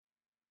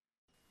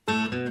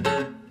This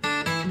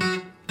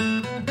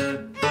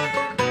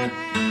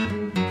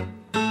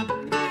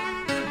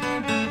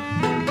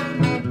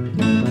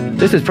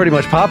is Pretty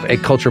Much Pop, a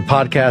culture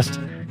podcast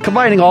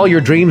combining all your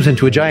dreams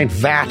into a giant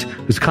vat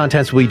whose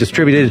contents will be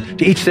distributed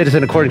to each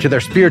citizen according to their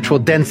spiritual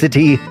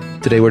density.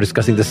 Today we're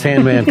discussing the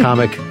Sandman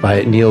comic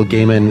by Neil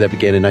Gaiman that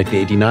began in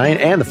 1989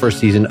 and the first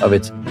season of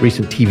its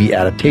recent TV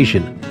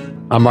adaptation.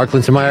 I'm Mark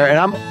Linsenmeyer, and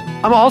I'm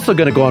also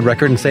going to go on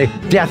record and say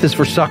death is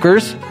for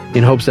suckers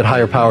in hopes that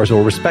higher powers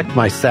will respect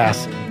my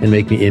sass and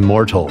make me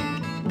immortal.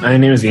 My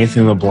name is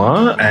Anthony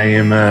LeBlanc. I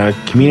am a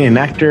comedian and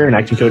actor and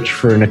acting coach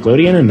for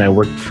Nickelodeon, and I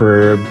worked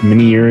for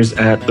many years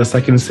at The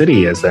Second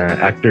City as an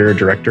actor,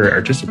 director,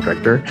 artistic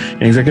director,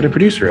 and executive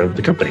producer of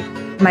the company.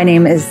 My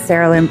name is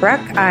Sarah Lynn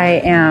Bruck.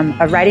 I am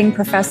a writing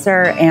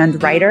professor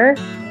and writer.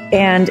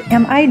 And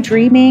am I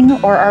dreaming,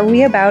 or are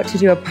we about to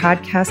do a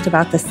podcast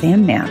about the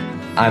Sandman?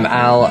 I'm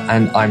Al,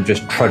 and I'm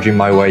just trudging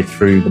my way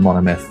through the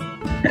monomyth.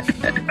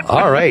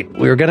 All right.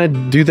 We were going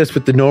to do this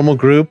with the normal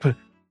group.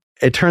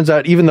 It turns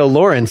out, even though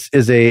Lawrence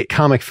is a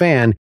comic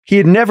fan, he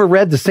had never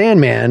read The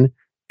Sandman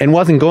and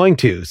wasn't going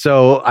to.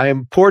 So I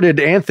imported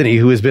Anthony,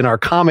 who has been our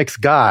comics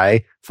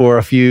guy for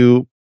a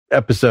few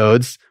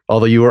episodes,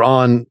 although you were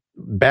on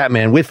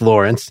Batman with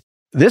Lawrence.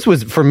 This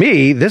was, for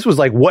me, this was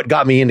like what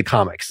got me into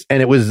comics.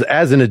 And it was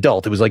as an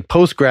adult. It was like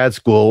post-grad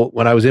school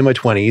when I was in my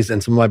 20s,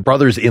 and some of my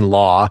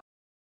brothers-in-law,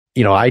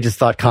 you know, I just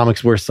thought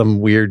comics were some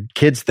weird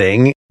kids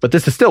thing. But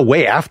this is still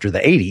way after the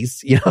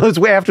 80s. You know, it's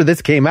way after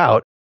this came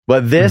out.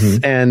 But this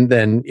and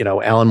then, you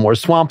know, Alan Moore's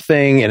Swamp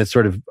Thing, and it's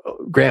sort of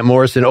Grant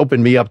Morrison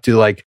opened me up to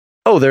like,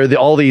 oh, there are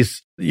all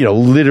these, you know,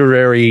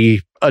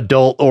 literary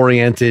adult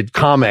oriented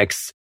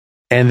comics.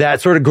 And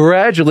that sort of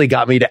gradually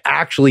got me to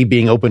actually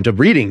being open to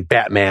reading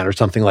Batman or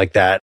something like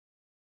that,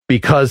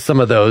 because some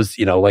of those,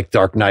 you know, like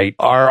Dark Knight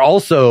are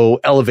also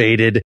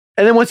elevated.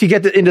 And then once you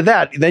get into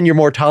that, then you're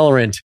more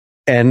tolerant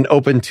and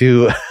open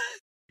to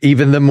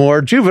even the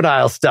more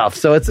juvenile stuff.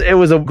 So it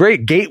was a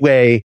great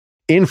gateway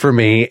in for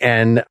me.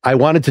 And I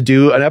wanted to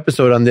do an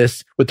episode on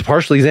this with the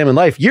Partially Examined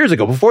Life years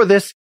ago, before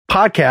this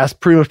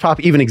podcast, Pretty Much Pop,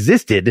 even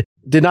existed.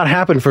 Did not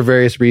happen for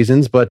various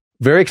reasons, but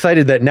very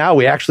excited that now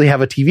we actually have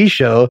a TV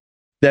show.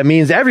 That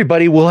means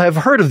everybody will have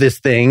heard of this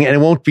thing, and it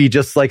won't be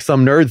just like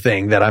some nerd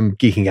thing that I'm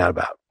geeking out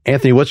about.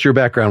 Anthony, what's your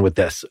background with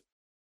this?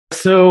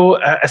 So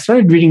I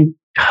started reading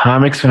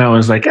comics when I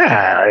was like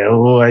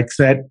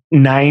that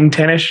 9,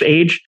 10-ish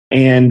age.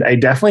 And I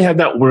definitely had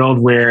that world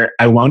where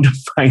I wound up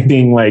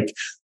finding like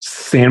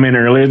Sandman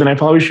earlier than I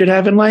probably should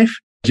have in life,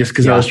 just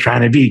because I was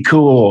trying to be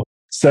cool.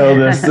 So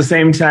the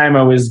same time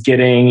I was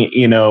getting,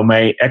 you know,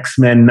 my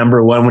X-Men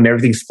 #1 when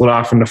everything split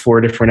off into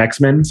 4 different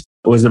X-Men's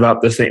was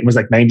about the same. It was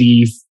like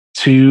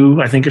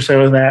 92, I think, or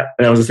so of that.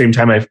 And that was the same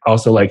time I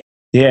also like,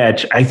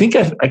 I think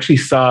I actually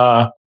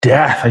saw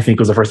Death, I think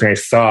was the first thing I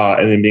saw,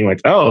 and then being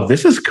like, oh,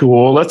 this is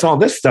cool. What's all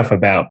this stuff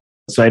about?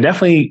 So I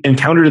definitely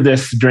encountered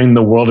this during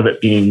the world of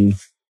it being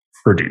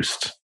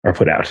produced or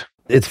put out.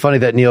 It's funny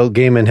that Neil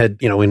Gaiman had,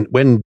 you know,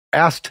 when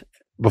asked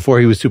before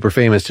he was super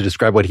famous to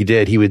describe what he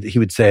did, he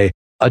would say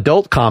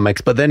adult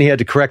comics, but then he had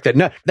to correct that.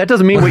 No, that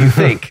doesn't mean what you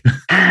think.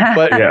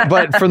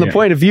 But from the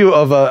point of view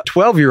of a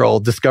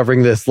 12-year-old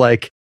discovering this,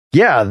 like,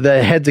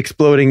 the head's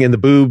exploding in the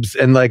boobs,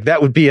 and like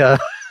that would be a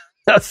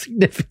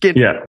significant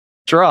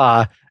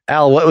draw.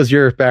 Al, what was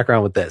your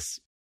background with this?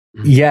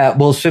 Yeah,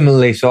 well,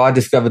 similarly, so I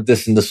discovered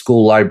this in the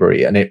school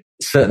library, and it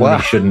certainly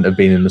shouldn't have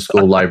been in the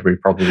school library,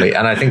 probably.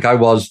 And I think I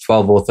was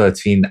 12 or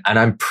 13, and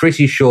I'm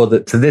pretty sure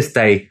that to this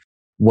day,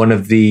 one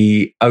of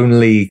the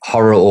only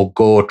horror or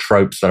gore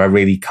tropes that I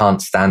really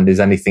can't stand is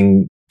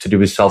anything to do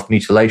with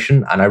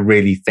self-mutilation. And I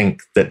really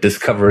think that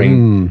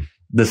discovering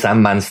the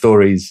Sandman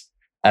stories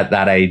at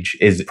that age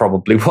is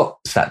probably what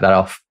set that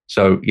off.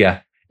 So yeah,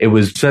 it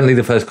was certainly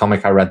the first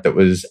comic I read that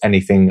was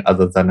anything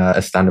other than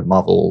a standard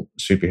Marvel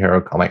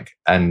superhero comic.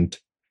 And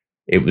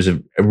it was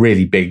a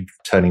really big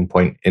turning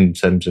point in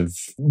terms of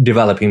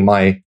developing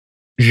my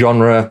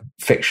genre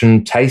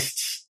fiction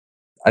tastes.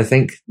 I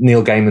think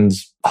Neil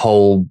Gaiman's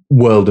whole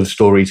world of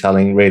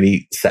storytelling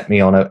really set me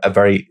on a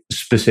very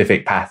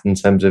specific path in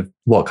terms of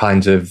what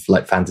kinds of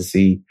like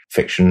fantasy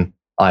fiction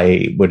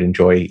I would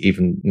enjoy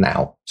even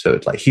now. So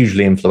it's like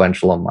hugely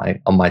influential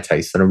on my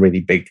taste and a really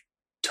big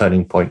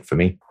turning point for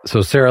me.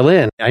 So Sarah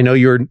Lynn, I know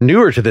you're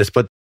newer to this,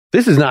 but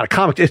this is not a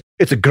comic.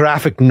 It's a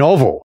graphic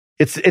novel.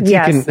 It's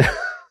yes.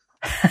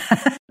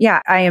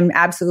 Yeah, I am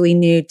absolutely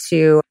new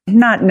to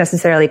not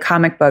necessarily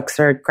comic books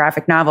or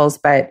graphic novels,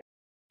 but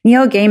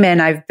Neil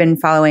Gaiman, I've been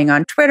following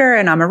on Twitter,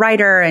 and I'm a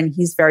writer, and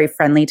he's very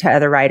friendly to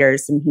other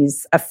writers, and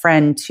he's a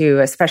friend to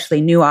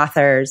especially new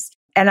authors.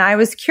 And I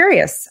was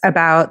curious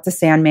about The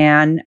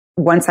Sandman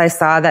once I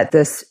saw that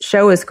this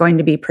show was going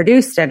to be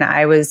produced, and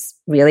I was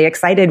really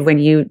excited when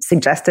you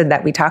suggested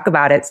that we talk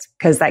about it,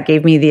 because that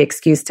gave me the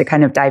excuse to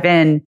kind of dive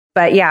in.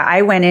 But yeah,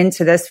 I went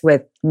into this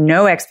with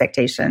no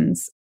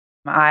expectations.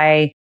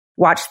 I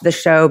watched the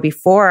show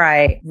before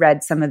I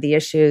read some of the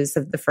issues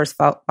of the first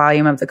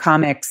volume of the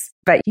comics.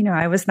 But, you know,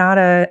 I was not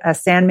a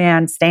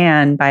Sandman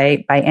stan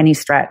by any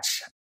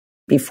stretch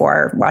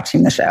before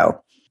watching the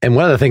show. And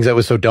one of the things that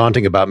was so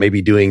daunting about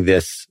maybe doing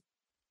this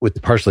with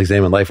the Partially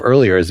Examined Life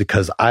earlier is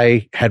because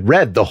I had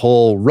read the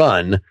whole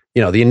run,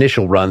 the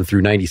initial run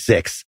through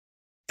 96,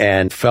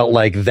 and felt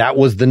like that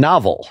was the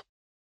novel.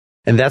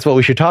 And that's what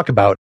we should talk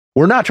about.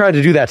 We're not trying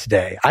to do that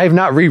today. I have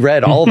not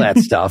reread all that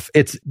stuff.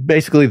 It's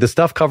basically the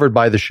stuff covered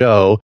by the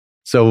show.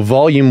 So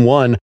volume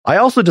 1, I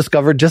also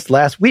discovered just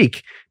last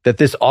week that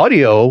this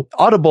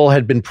Audible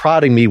had been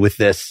prodding me with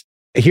this.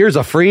 Here's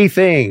a free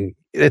thing.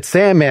 It's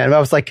Sandman. And I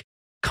was like,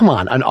 come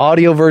on, an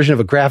audio version of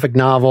a graphic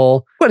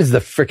novel. What is the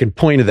freaking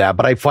point of that?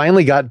 But I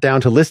finally got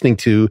down to listening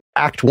to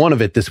Act 1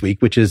 of it this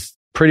week, which is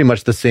pretty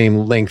much the same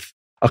length.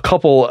 A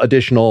couple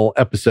additional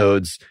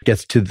episodes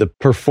gets to the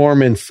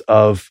performance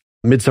of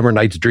Midsummer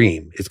Night's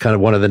Dream. It's kind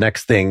of one of the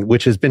next thing,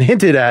 which has been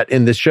hinted at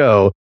in the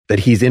show, that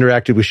he's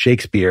interacted with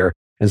Shakespeare.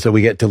 And so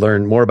we get to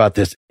learn more about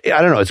this.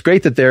 I don't know. It's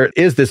great that there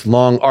is this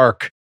long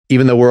arc,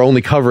 even though we're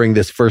only covering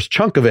this first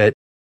chunk of it,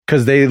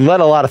 because they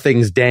let a lot of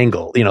things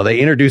dangle. They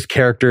introduce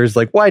characters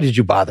like, why did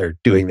you bother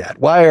doing that?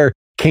 Why are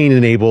Cain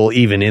and Abel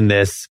even in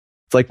this?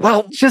 It's like,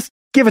 well, just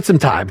give it some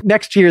time.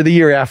 Next year, the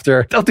year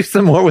after, they'll do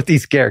some more with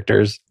these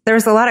characters. There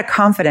was a lot of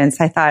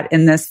confidence, I thought,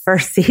 in this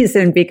first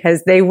season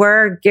because they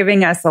were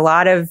giving us a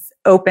lot of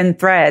open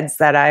threads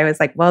that I was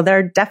like, well,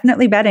 they're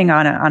definitely betting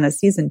on a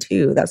season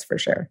 2. That's for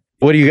sure.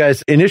 What are you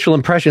guys' initial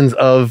impressions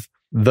of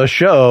the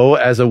show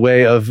as a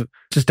way of,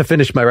 just to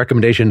finish my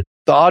recommendation,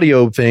 the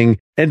audio thing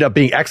ended up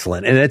being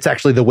excellent. And it's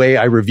actually the way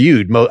I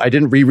reviewed. I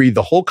didn't reread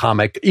the whole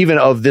comic, even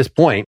of this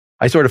point.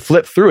 I sort of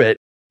flipped through it,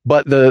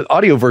 but the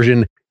audio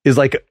version is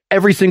like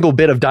every single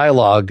bit of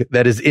dialogue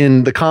that is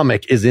in the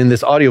comic is in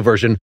this audio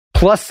version,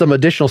 plus some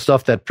additional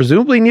stuff that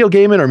presumably Neil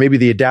Gaiman or maybe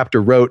the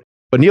adapter wrote,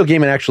 but Neil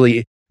Gaiman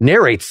actually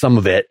narrates some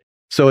of it.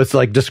 So it's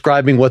like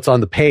describing what's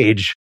on the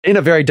page in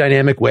a very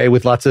dynamic way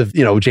with lots of,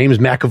 James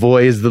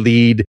McAvoy is the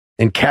lead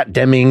and Kat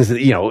Dennings,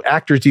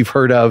 actors you've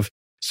heard of.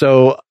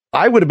 So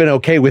I would have been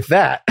okay with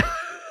that.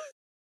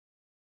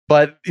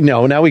 But,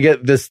 now we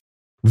get this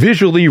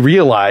visually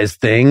realized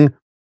thing.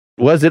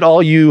 Was it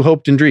all you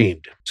hoped and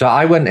dreamed? So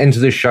I went into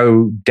the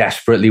show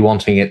desperately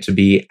wanting it to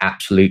be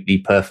absolutely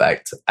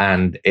perfect,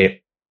 and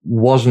it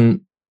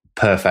wasn't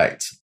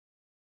perfect.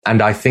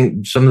 And I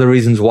think some of the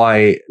reasons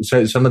why,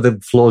 so some of the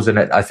flaws in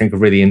it, I think are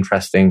really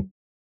interesting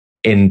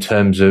in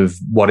terms of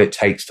what it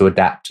takes to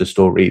adapt a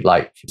story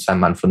like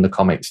Sandman from the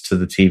comics to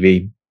the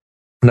TV.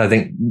 And I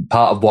think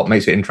part of what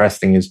makes it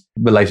interesting is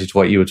related to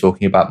what you were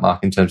talking about,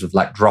 Mark, in terms of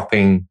like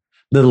dropping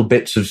little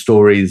bits of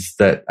stories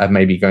that are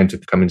maybe going to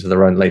come into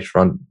their own later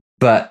on.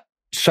 But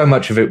so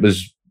much of it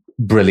was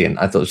brilliant.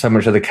 I thought so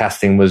much of the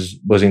casting was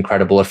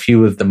incredible. A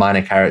few of the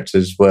minor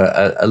characters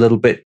were a little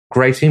bit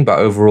grating, but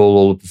overall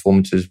all the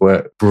performances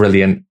were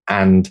brilliant.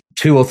 And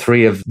 2 or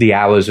 3 of the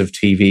hours of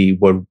TV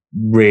were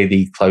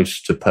really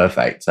close to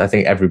perfect. I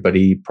think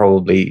everybody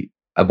probably,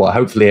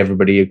 hopefully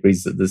everybody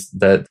agrees that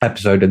the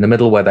episode in the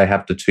middle where they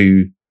have the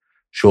 2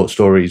 short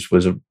stories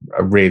was a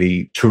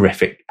really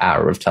terrific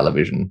hour of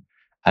television.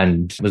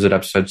 And was it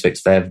episode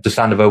 6? They have The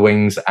Sound of Her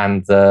Wings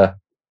and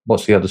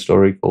what's the other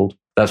story called?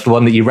 That's the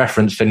one that you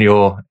referenced in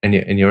your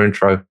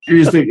intro.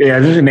 There's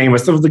a name.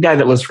 It's the guy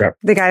that lives forever.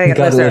 The guy that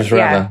lives forever.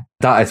 Yeah.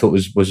 That I thought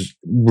was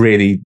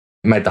really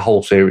made the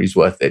whole series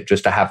worth it,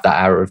 just to have that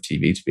hour of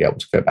TV to be able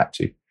to go back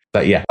to.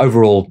 But yeah,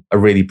 overall, a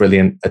really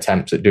brilliant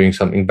attempt at doing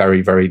something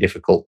very, very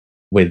difficult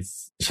with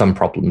some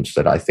problems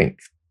that I think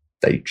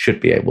they should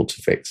be able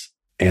to fix.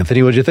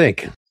 Anthony, what'd you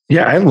think?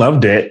 Yeah, I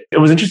loved it. It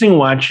was interesting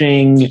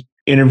watching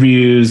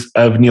interviews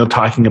of Neil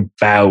talking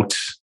about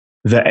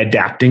the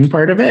adapting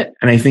part of it.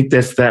 And I think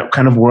that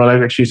kind of world, I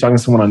was actually talking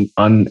to someone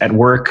on at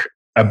work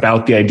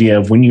about the idea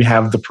of when you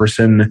have the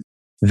person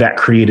that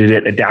created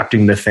it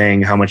adapting the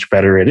thing, how much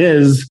better it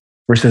is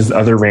versus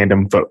other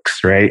random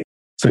folks, right?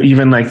 So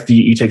even like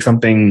you take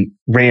something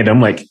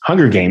random like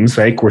Hunger Games,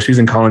 like where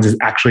Susan Collins is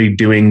actually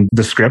doing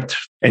the script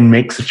and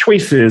makes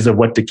choices of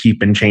what to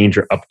keep and change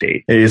or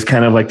update. It is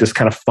kind of like this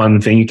kind of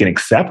fun thing you can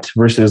accept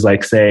versus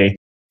like, say,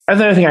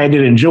 another thing I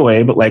did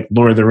enjoy, but like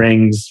Lord of the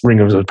Rings, Ring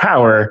of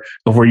Power,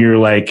 where you're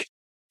like,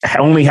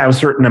 only have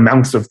certain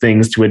amounts of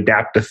things to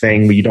adapt a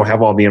thing, but you don't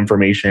have all the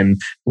information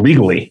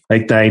legally.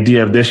 Like the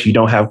idea of this, you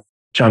don't have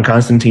John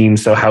Constantine.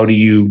 So how do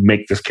you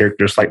make this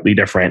character slightly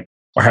different?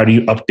 Or how do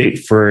you update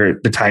for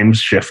the time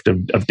shift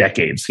of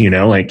decades?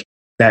 Like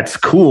that's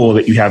cool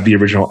that you have the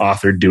original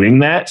author doing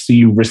that. So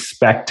you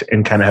respect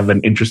and kind of have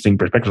an interesting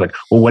perspective. Like,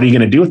 well, what are you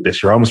going to do with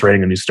this? You're almost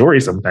writing a new story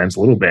sometimes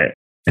a little bit.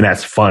 And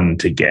that's fun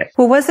to get.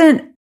 Well,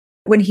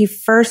 when he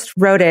first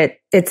wrote it,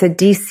 it's a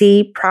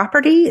DC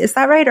property. Is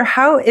that right? Or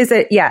how is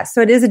it? Yeah.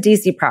 So it is a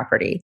DC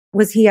property.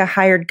 Was he a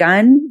hired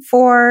gun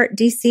for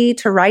DC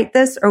to write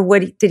this? Or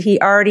did he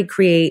already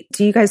create?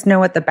 Do you guys know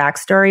what the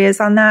backstory is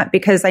on that?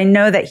 Because I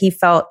know that he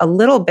felt a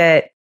little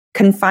bit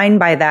confined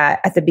by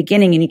that at the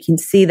beginning. And you can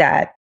see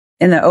that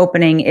in the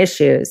opening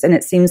issues. And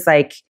it seems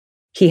like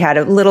he had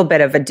a little bit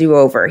of a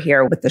do-over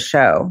here with the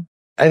show.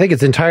 I think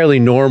it's entirely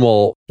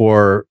normal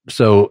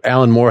so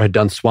Alan Moore had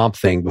done Swamp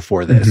Thing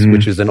before this,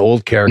 which is an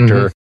old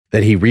character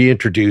that he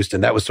reintroduced.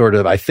 And that was sort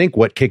of, I think,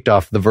 what kicked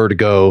off the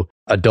Vertigo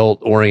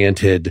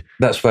adult-oriented.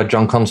 That's where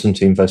John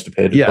Constantine first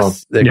appeared.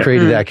 Yes, they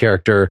created that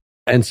character.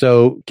 And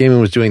so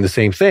Gaiman was doing the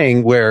same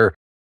thing where,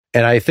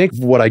 and I think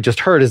what I just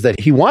heard is that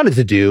he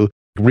wanted to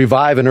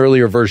revive an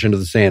earlier version of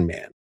the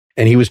Sandman.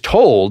 And he was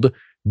told,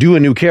 do a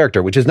new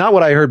character, which is not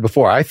what I heard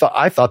before. I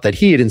thought that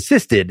he had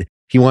insisted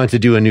he wanted to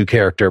do a new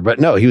character, but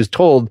no, he was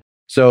told.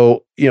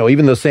 So,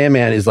 even though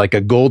Sandman is like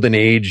a golden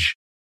age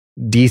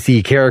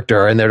DC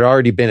character, and there'd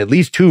already been at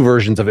least 2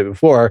 versions of it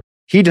before,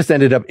 he just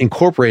ended up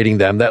incorporating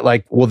them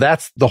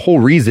that's the whole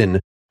reason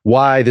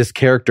why this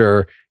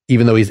character,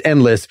 even though he's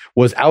endless,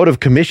 was out of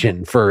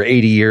commission for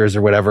 80 years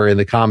or whatever in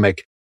the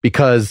comic,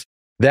 because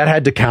that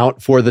had to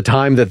count for the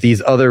time that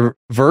these other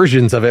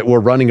versions of it were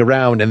running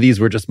around. And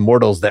these were just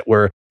mortals that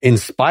were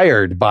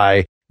inspired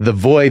by the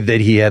void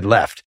that he had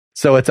left.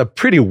 So it's a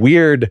pretty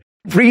weird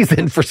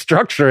reason for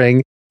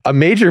structuring a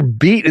major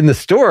beat in the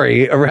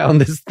story around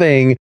this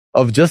thing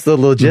of just the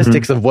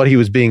logistics of what he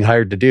was being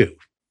hired to do.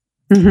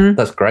 Mm-hmm.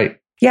 That's great.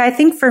 Yeah, I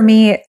think for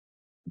me,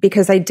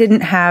 because I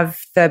didn't have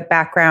the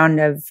background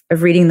of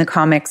reading the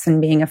comics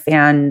and being a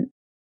fan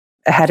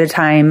ahead of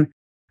time,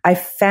 I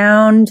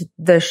found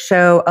the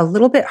show a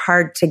little bit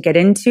hard to get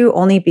into,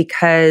 only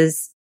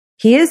because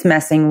he is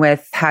messing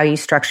with how you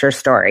structure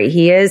story.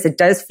 It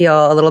does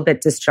feel a little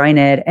bit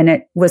disjointed, and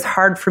it was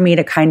hard for me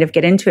to kind of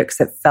get into it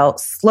because it felt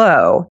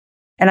slow.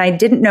 And I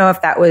didn't know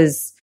if that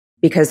was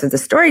because of the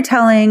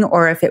storytelling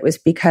or if it was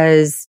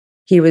because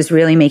he was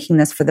really making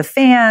this for the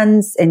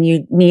fans and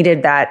you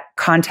needed that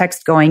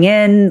context going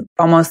in,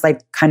 almost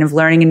like kind of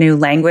learning a new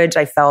language.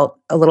 I felt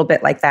a little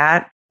bit like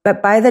that.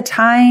 But by the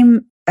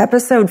time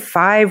episode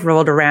 5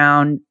 rolled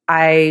around,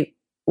 I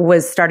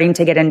was starting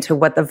to get into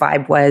what the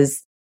vibe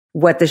was,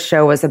 what the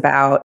show was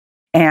about.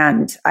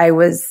 And I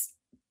was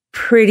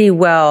pretty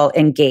well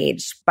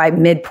engaged. By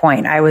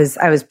midpoint, I was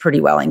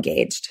pretty well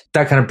engaged.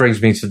 That kind of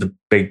brings me to the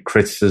big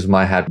criticism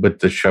I had with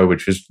the show,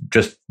 which was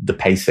just the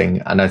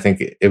pacing. And I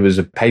think it was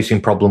a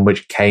pacing problem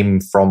which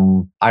came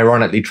from,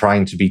 ironically,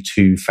 trying to be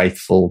too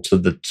faithful to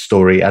the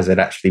story as it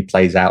actually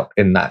plays out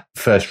in that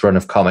first run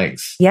of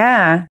comics.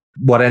 Yeah.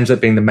 What ends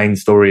up being the main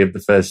story of the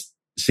first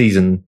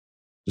season,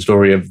 the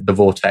story of the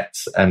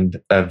Vortex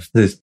and of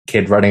this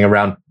kid running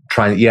around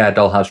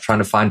Dollhouse, trying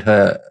to find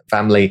her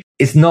family.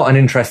 It's not an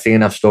interesting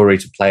enough story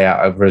to play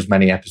out over as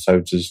many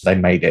episodes as they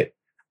made it.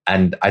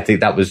 And I think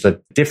that was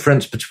the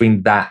difference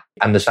between that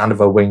and The Sound of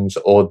Her Wings,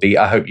 or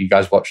I hope you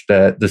guys watched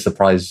the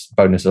surprise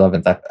bonus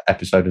 11th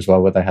episode as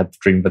well, where they had the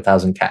Dream of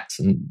 1,000 Cats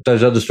and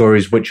those other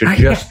stories, which are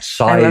just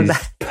sized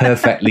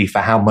perfectly for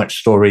how much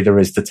story there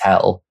is to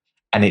tell.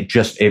 And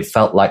it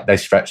felt like they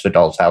stretched The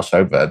Doll's House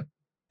over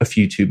a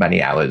few too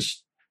many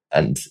hours.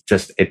 And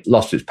just, it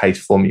lost its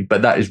pace for me.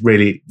 But that is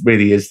really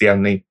is the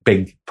only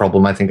big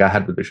problem I think I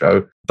had with the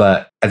show.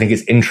 But I think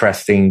it's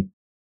interesting,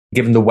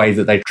 given the way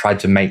that they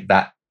tried to make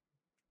that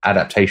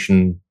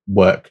adaptation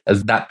work,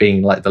 as that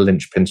being like the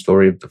linchpin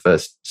story of the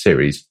first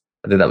series.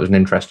 I think that was an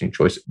interesting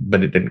choice,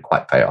 but it didn't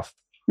quite pay off.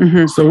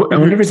 Mm-hmm. So I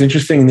wonder if it's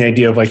interesting, the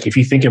idea of like, if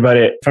you think about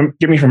it,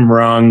 get me if I'm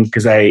wrong,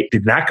 because I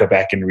did not go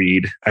back and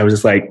read. I was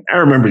just like, I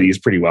remember these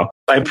pretty well.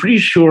 I'm pretty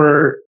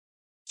sure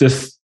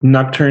this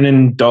Nocturne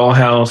in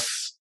Dollhouse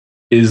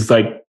is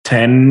like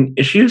 10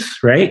 issues,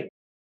 right?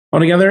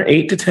 Altogether,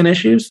 8 to 10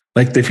 issues.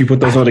 Like if you put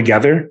those all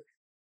together.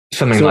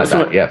 Something like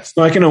that, yeah.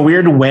 So like in a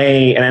weird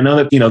way, and I know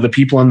that, the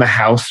people in the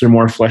house are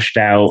more fleshed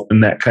out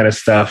and that kind of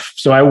stuff.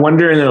 So I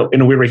wonder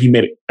in a weird way, he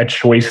made a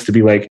choice to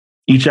be like,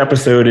 each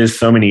episode is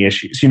so many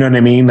issues. You know what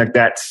I mean? Like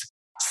that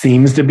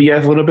seems to be a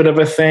little bit of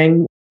a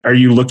thing. Are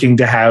you looking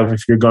to have,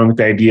 if you're going with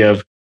the idea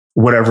of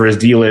whatever his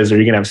deal is, are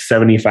you going to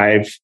have an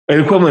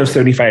equivalent of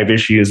 75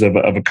 issues of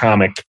a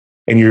comic,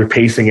 and you're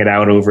pacing it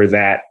out over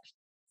that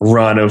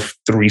run of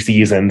 3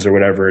 seasons or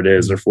whatever it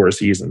is, or 4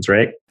 seasons,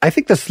 right? I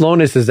think the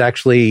slowness is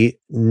actually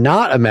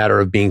not a matter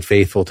of being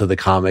faithful to the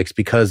comics,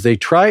 because they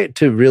try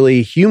to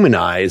really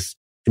humanize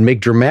and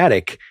make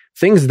dramatic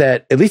things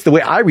that, at least the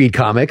way I read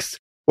comics,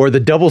 or the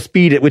double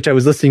speed at which I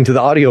was listening to the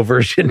audio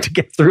version to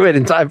get through it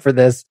in time for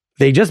this,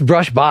 they just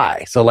brush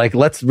by. So like,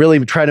 let's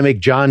really try to make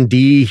John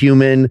Dee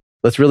human.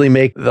 Let's really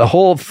make the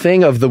whole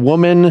thing of the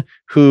woman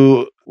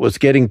who was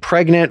getting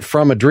pregnant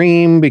from a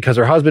dream because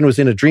her husband was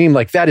in a dream.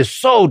 Like that is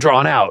so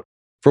drawn out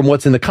from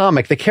what's in the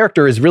comic. The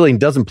character really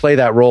doesn't play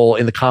that role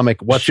in the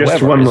comic whatsoever.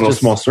 Just one little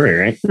small story,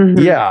 right?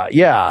 Mm-hmm.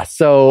 Yeah.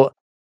 So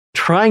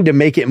trying to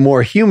make it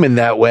more human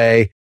that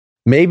way,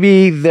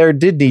 maybe there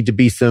did need to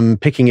be some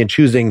picking and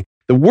choosing.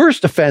 The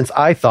worst offense,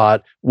 I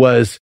thought,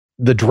 was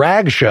the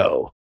drag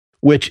show,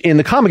 which in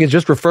the comic is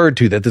just referred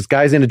to, that this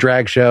guy's in a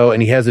drag show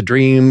and he has a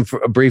dream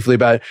briefly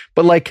about it.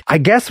 But like, I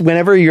guess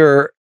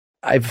whenever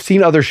I've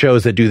seen other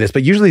shows that do this,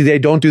 but usually they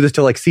don't do this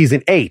till like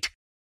season 8,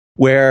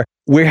 where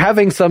we're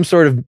having some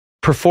sort of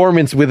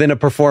performance within a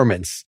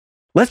performance.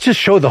 Let's just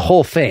show the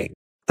whole thing.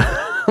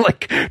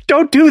 Like,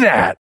 don't do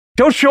that.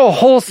 Don't show a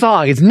whole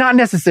song. It's not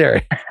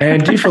necessary.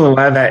 And I do feel a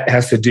lot of that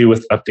has to do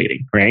with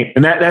updating, right?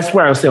 And that's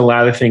where I would say a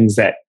lot of the things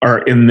that are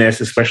in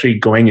this, especially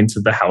going into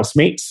the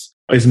housemates,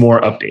 is more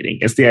updating.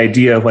 It's the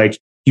idea of like,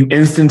 you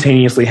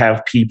instantaneously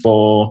have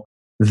people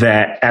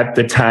that at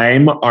the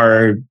time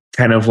are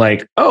kind of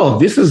like, oh,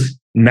 this is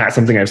not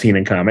something I've seen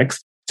in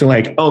comics, to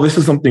like, oh, this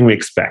is something we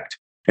expect.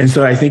 And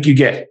so I think you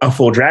get a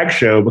full drag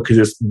show because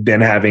it's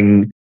then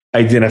having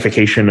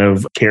identification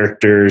of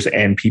characters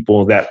and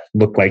people that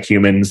look like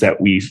humans that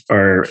we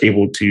are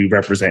able to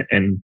represent.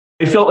 And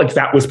I felt like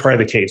that was part of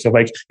the case. So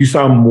like you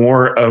saw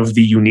more of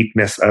the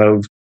uniqueness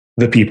of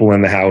the people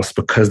in the house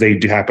because they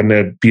do happen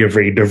to be a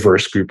very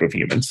diverse group of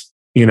humans,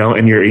 you know,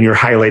 and you're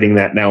highlighting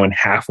that now in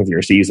half of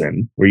your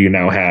season, where you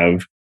now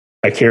have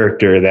a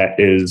character that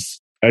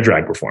is a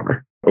drag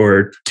performer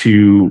or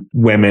two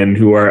women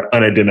who are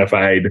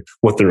unidentified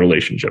what their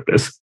relationship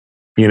is,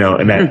 you know,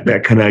 and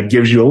that kind of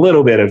gives you a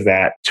little bit of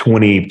that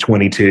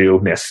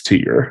 2022-ness to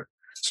your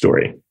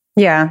story.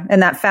 Yeah.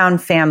 And that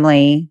found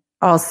family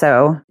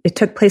also, it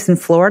took place in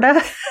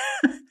Florida.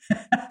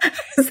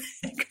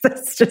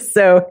 That's just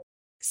so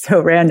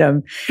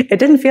random. It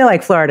didn't feel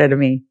like Florida to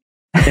me.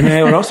 And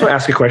I would also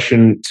ask a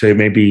question to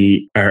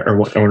maybe our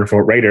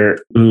wonderful writer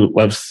who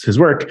loves his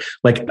work.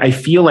 Like, I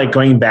feel like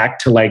going back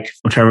to like,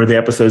 I'm trying to remember the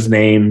episode's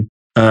name,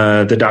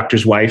 The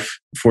Doctor's Wife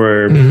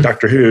for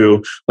Doctor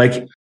Who.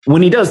 Like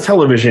when he does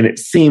television, it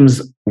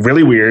seems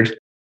really weird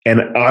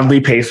and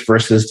oddly paced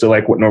versus to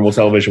like what normal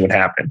television would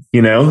happen,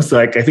 you know? So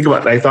like,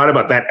 I thought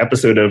about that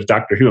episode of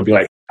Doctor Who and be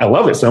like, I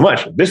love it so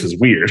much. This is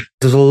weird.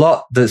 There's a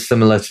lot that's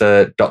similar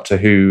to Doctor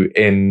Who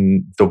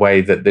in the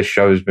way that this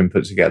show has been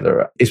put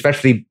together,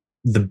 especially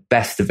the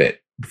best of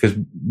it. Because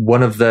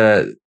one of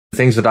the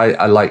things that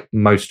I like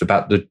most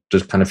about the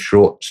just kind of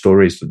short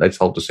stories that they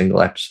told a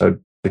single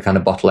episode, the kind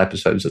of bottle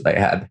episodes that they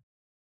had,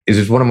 is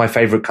it's one of my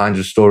favorite kinds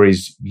of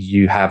stories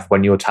you have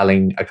when you're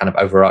telling a kind of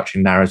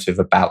overarching narrative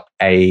about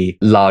a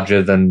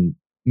larger than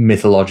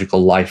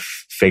mythological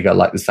life figure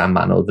like the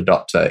Sandman or the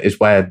Doctor, is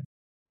where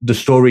the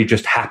story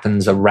just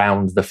happens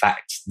around the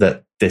fact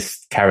that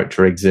this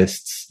character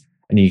exists,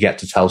 and you get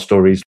to tell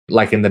stories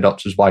like in The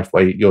Doctor's Wife,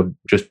 where you're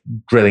just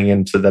drilling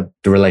into the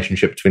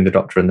relationship between the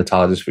Doctor and the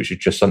TARDIS, which is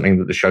just something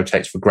that the show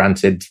takes for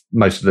granted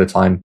most of the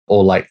time.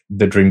 Or like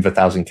The Dream of a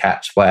Thousand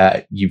Cats,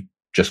 where you've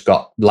just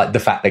got like the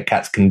fact that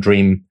cats can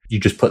dream. You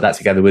just put that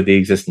together with the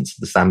existence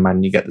of the Sandman,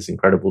 and you get this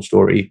incredible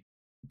story.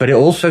 But it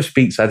also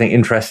speaks, I think,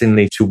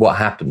 interestingly to what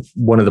happened.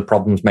 One of the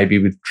problems maybe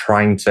with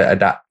trying to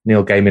adapt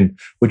Neil Gaiman,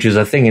 which is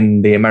a thing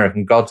in the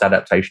American Gods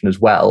adaptation as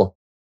well,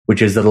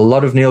 which is that a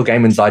lot of Neil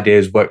Gaiman's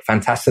ideas work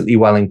fantastically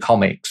well in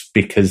comics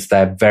because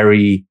they're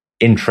very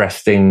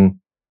interesting.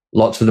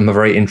 Lots of them are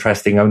very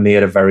interesting, only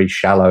at a very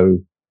shallow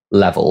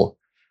level.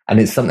 And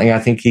it's something I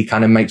think he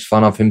kind of makes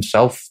fun of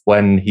himself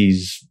when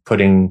he's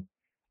putting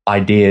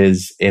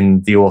ideas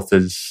in the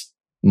author's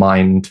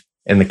mind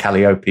in the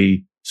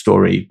Calliope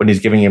story, when he's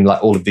giving him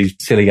like all of these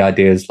silly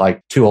ideas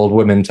like two old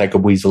women take a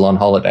weasel on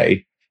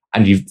holiday.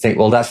 And you think,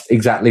 well, that's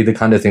exactly the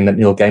kind of thing that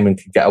Neil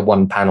Gaiman could get a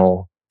one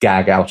panel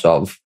gag out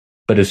of.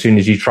 But as soon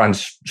as you try and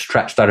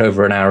stretch that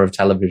over an hour of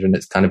television,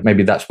 it's kind of,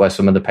 maybe that's where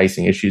some of the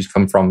pacing issues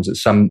come from. Is that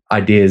some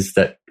ideas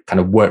that kind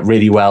of work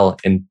really well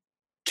in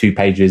 2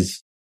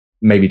 pages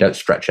maybe don't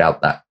stretch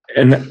out that.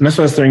 And that's what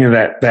I was thinking,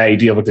 that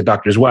idea of like The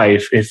Doctor's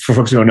Wife. If for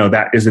folks who don't know,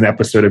 that is an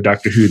episode of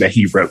Doctor Who that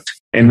he wrote.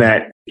 And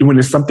that when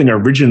it's something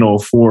original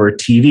for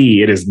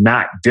TV, it is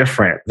not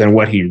different than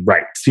what he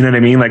writes. You know what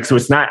I mean? Like, so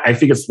it's not, I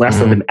think it's less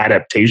of an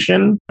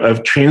adaptation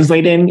of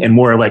translating and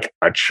more like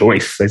a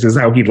choice. This is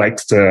how he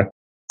likes to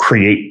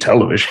create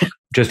television.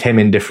 Just him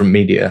in different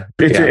media.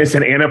 It's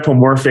an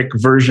anthropomorphic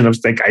version of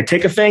like, I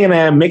take a thing and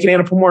I make it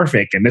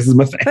anthropomorphic, and this is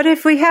my thing. But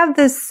if we have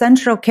this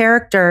central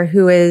character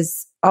who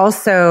is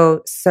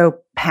also so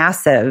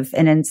passive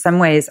and in some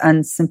ways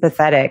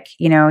unsympathetic,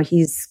 you know,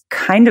 he's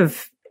kind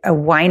of a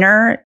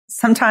whiner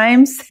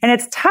sometimes, and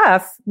it's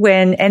tough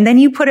and then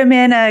you put him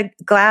in a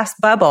glass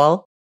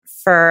bubble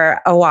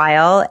for a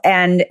while.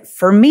 And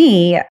for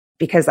me,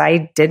 because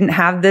I didn't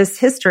have this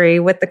history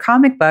with the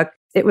comic book,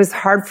 it was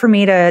hard for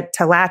me to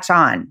latch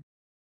on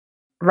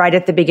right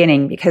at the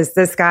beginning, because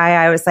this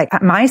guy, I was like,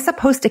 am I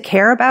supposed to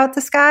care about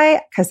this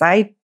guy? Because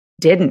I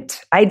didn't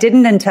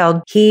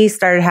until he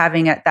started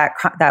having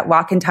that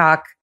walk and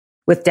talk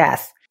with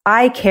death.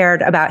 I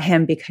cared about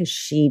him because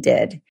she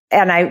did.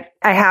 And I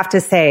have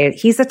to say,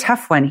 he's a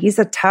tough one. He's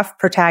a tough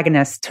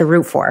protagonist to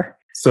root for.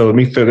 So let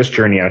me throw this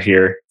journey out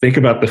here. Think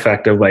about the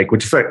fact of like,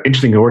 which is like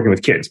interesting working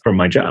with kids from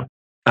my job.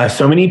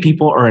 So many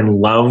people are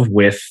in love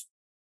with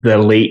the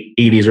late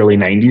 80s, early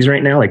 90s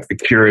right now. Like The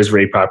Cure is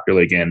very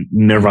popular again.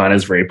 Nirvana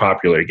is very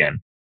popular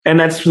again. And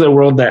that's the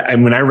world that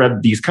when I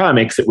read these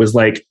comics, it was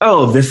like,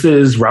 oh, this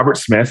is Robert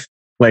Smith,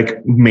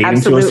 like made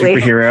into a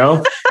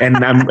superhero. And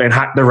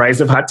the rise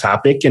of Hot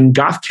Topic and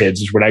goth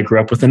kids is what I grew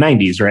up with in the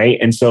 90s, right?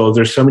 And so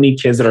there's so many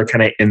kids that are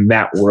kind of in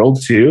that world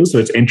too. So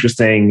it's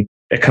interesting.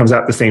 It comes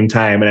out at the same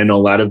time. And I know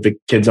a lot of the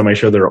kids on my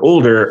show that are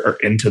older are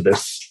into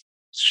this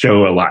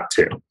show a lot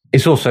too.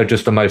 It's also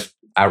just the most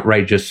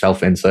outrageous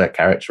self-insert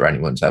character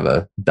anyone's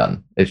ever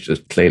done. It's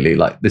just clearly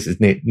like, this is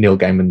Neil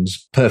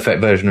Gaiman's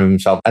perfect version of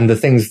himself. And the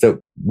things that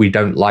we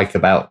don't like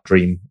about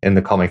Dream in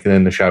the comic and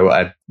in the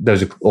show,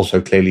 those are also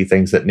clearly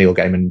things that Neil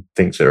Gaiman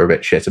thinks are a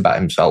bit shit about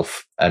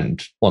himself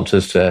and wants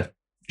us to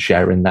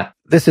share in that.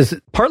 This is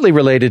partly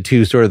related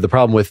to sort of the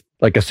problem with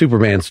like a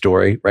Superman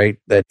story, right?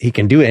 That he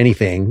can do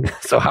anything.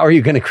 So how are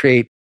you going to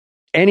create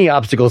any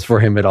obstacles for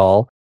him at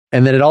all?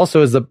 And then it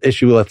also is the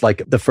issue with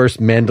like the first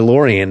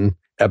Mandalorian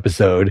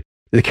episode.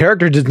 The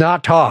character does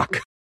not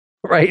talk,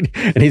 right?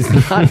 And he's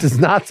is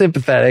not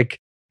sympathetic.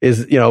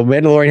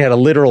 Mandalorian had a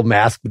literal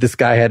mask, but this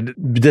guy had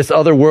this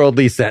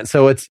otherworldly sense.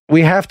 So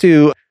we have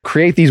to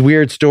create these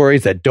weird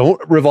stories that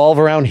don't revolve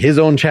around his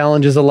own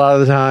challenges a lot of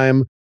the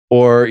time.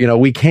 Or,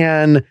 we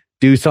can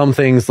do some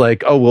things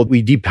like,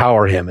 we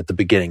depower him at the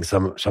beginning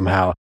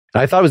somehow.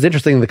 And I thought it was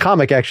interesting in the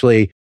comic,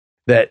 actually,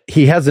 that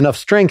he has enough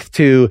strength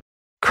to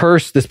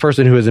curse this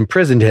person who has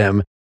imprisoned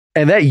him.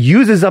 And that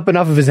uses up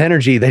enough of his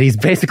energy that he's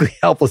basically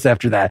helpless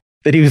after that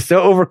he was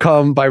so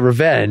overcome by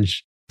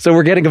revenge. So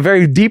we're getting a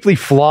very deeply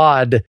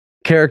flawed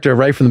character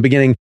right from the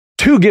beginning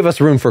to give us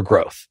room for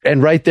growth.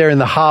 And right there in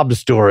the Hobbs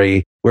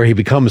story, where he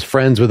becomes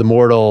friends with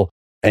Immortal,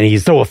 and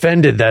he's so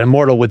offended that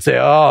Immortal would say,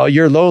 "Oh,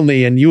 you're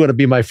lonely and you want to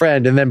be my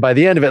friend." And then by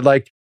the end of it,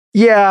 like,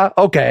 yeah,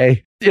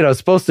 okay. It's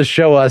supposed to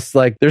show us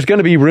like there's going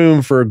to be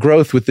room for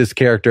growth with this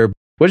character.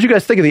 What did you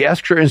guys think of the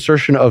extra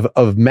insertion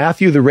of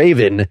Matthew the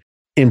Raven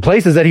in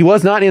places that he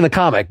was not in the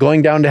comic,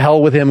 going down to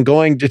hell with him,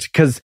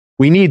 because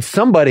we need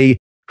somebody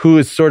who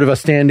is sort of a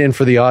stand-in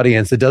for the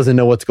audience that doesn't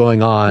know what's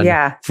going on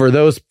for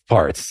those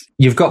parts.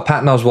 You've got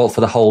Patton Oswalt for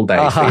the whole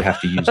day, so you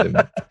have to use him.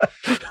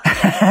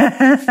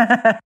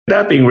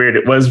 That being weird,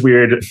 it was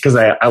weird because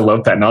I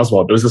love Patton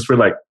Oswalt. It was just weird,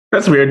 like,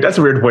 that's weird. That's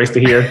a weird voice to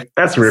hear.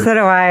 That's weird. So do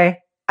I.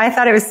 I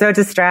thought it was so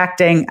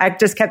distracting. I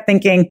just kept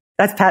thinking,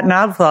 that's Patton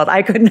Oswalt.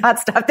 I could not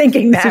stop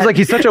thinking that. It seems like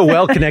he's such a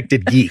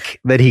well-connected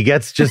geek that he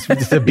gets just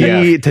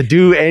to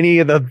do any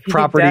of the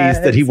properties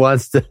that he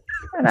wants to.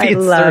 And I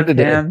love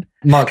him.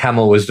 Mark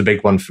Hamill was the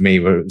big one for me,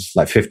 where it was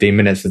like 15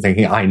 minutes of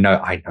thinking, I know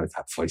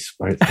that voice.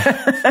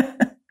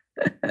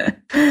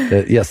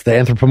 Yes, the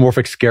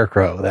anthropomorphic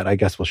scarecrow that I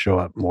guess will show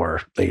up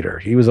more later.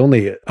 He was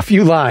only a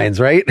few lines,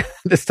 right?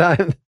 This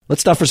time.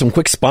 Let's stop for some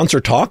quick sponsor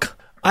talk.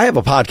 I have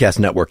a podcast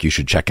network you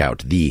should check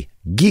out. The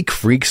Geek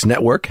Freaks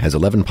Network has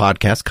 11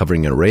 podcasts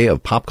covering an array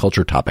of pop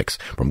culture topics.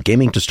 From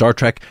gaming to Star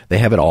Trek, they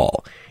have it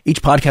all.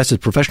 Each podcast is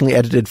professionally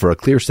edited for a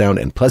clear sound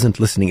and pleasant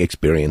listening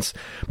experience.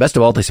 Best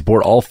of all, they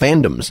support all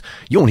fandoms.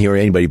 You won't hear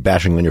anybody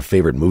bashing on your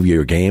favorite movie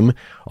or game.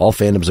 All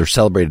fandoms are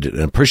celebrated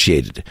and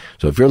appreciated.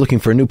 So if you're looking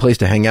for a new place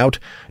to hang out,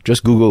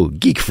 just Google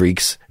Geek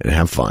Freaks and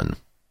have fun.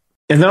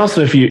 And then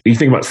also, if you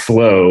think about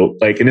slow,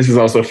 like, and this is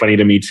also funny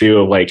to me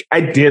too, like,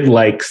 I did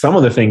like some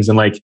of the things and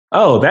like,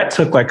 oh, that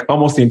took like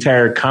almost the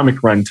entire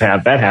comic run to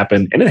have that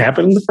happen. And it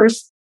happened in the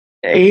first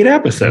 8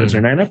 episodes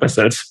or 9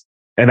 episodes.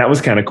 And that was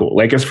kind of cool.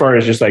 Like, as far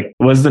as just like,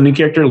 was the new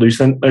character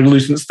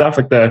Lucent stuff,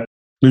 like the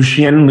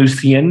Lucien,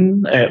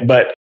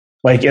 but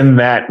like in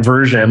that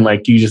version,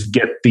 like you just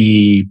get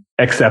the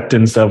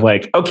acceptance of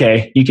like,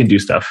 okay, you can do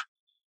stuff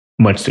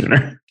much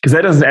sooner.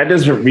 Because that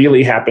doesn't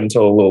really happen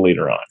until a little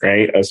later on,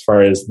 right? As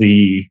far as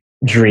the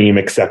dream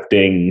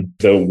accepting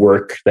the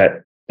work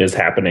that is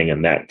happening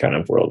in that kind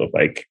of world of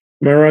like,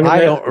 am I wrong? I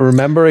don't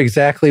remember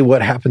exactly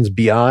what happens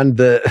beyond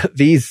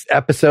these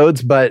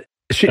episodes, but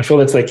I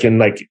feel it's like in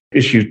like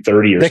issue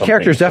 30 or something. The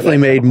character's definitely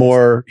made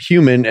more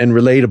human and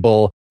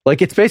relatable.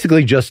 Like, it's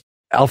basically just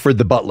Alfred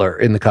the Butler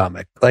in the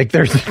comic. Like,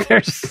 there's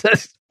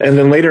this. And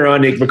then later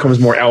on, it becomes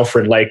more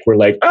Alfred-like. We're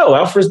like, oh,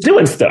 Alfred's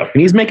doing stuff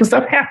and he's making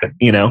stuff happen,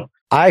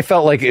 I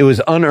felt like it was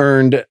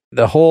unearned.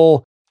 The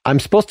whole, I'm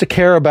supposed to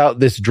care about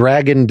this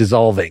dragon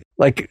dissolving.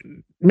 Like,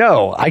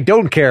 no, I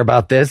don't care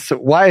about this.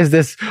 Why is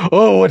this?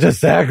 Oh, what a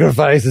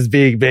sacrifice is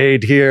being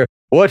made here.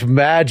 What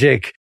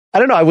magic. I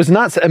don't know. I was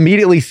not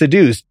immediately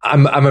seduced.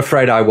 I'm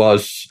afraid I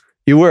was.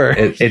 You were.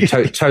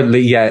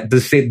 Totally, yeah.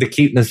 The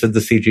cuteness of the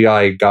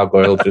CGI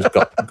gargoyle just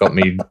got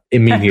me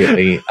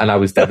immediately, and I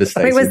was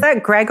devastated. Wait, was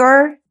that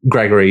Gregor?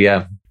 Gregory,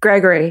 yeah.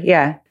 Gregory,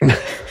 yeah.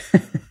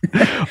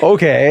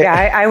 Okay.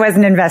 Yeah, I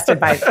wasn't invested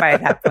by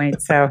that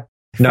point, so.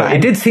 No, fine.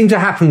 It did seem to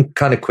happen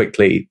kind of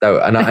quickly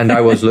though, and I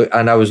was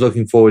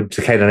looking forward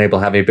to Cain and Abel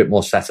having a bit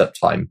more setup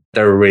time.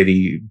 They're a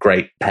really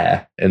great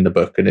pair in the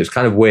book, and it's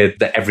kind of weird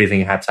that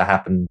everything had to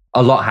happen.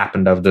 A lot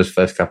happened over those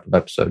first couple of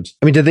episodes.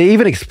 I mean, did they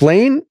even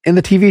explain in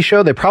the TV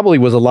show? There probably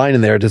was a line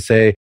in there to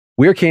say,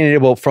 "We're Cain and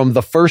Abel from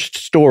the first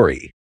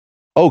story."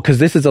 Oh, because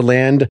this is a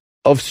land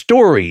of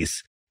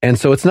stories, and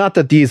so it's not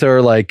that these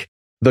are like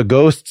the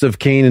ghosts of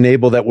Cain and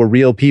Abel that were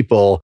real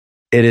people.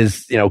 It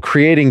is,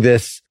 creating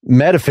this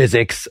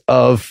metaphysics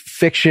of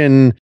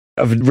fiction,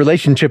 of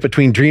relationship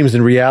between dreams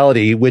and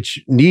reality,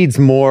 which needs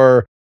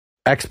more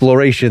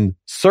exploration,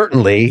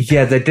 certainly.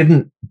 Yeah, they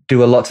didn't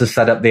do a lot to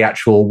set up the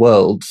actual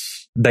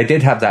worlds. They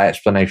did have that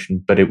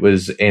explanation, but it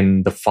was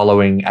in the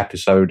following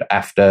episode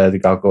after the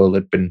gargoyle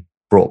had been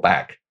brought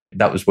back.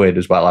 That was weird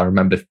as well. I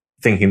remember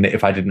thinking that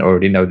if I didn't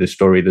already know this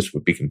story, this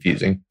would be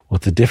confusing. Well,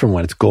 it's a different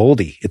one. It's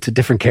Goldie. It's a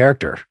different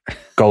character.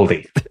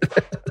 Goldie.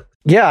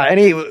 Yeah,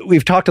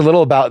 we've talked a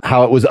little about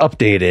how it was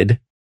updated.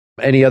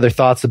 Any other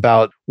thoughts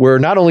about, we're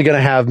not only going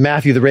to have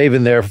Matthew the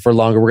Raven there for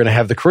longer, we're going to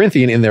have the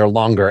Corinthian in there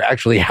longer,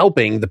 actually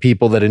helping the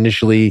people that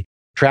initially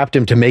trapped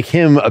him to make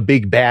him a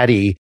big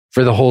baddie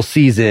for the whole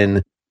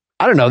season.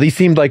 I don't know. These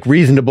seemed like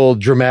reasonable,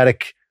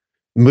 dramatic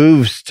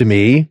moves to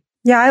me.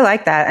 Yeah, I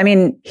like that. I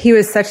mean, he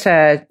was such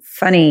a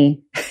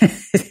funny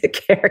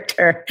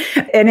character,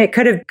 and it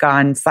could have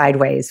gone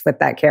sideways with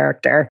that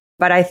character.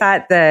 But I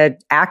thought the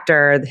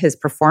actor, his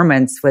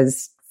performance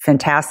was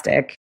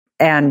fantastic.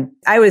 And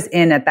I was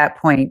in at that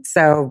point.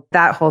 So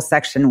that whole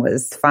section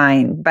was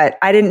fine. But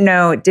I didn't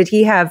know, did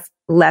he have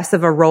less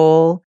of a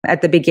role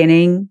at the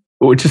beginning?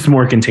 Well, it's just a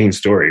more contained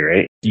story,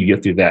 right? You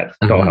get through that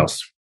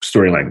dollhouse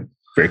storyline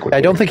very quickly.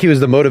 I don't think he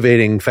was the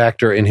motivating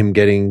factor in him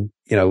getting,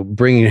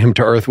 bringing him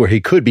to Earth where he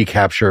could be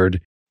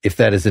captured. If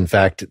that is in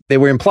fact, they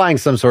were implying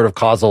some sort of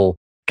causal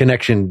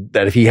connection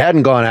that if he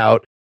hadn't gone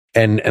out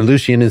and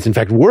Lucien is in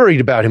fact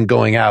worried about him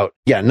going out.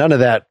 Yeah, none of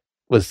that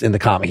was in the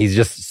comic. He's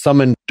just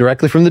summoned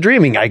directly from the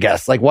dreaming, I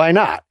guess. Like, why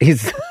not?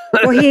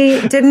 Well,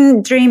 he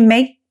didn't dream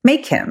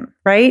make him,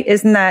 right?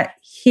 Isn't that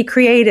he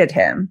created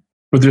him?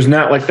 But there's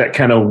not like that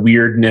kind of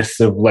weirdness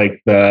of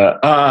like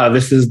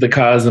this is the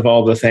cause of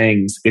all the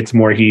things. It's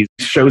more he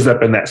shows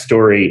up in that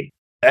story.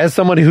 As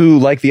someone who,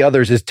 like the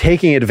others, is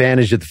taking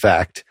advantage of the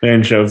fact.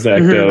 And shows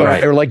that go.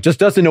 Or like just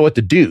doesn't know what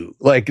to do.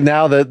 Like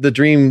now that the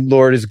Dream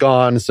Lord is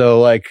gone,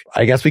 so like,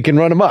 I guess we can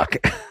run amok.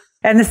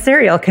 And the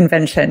cereal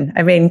convention.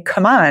 I mean,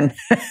 come on.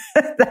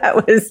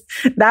 that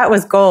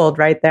was gold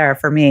right there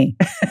for me.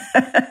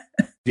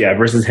 Yeah,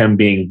 versus him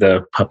being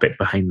the puppet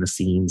behind the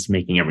scenes,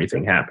 making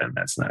everything happen.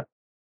 That's not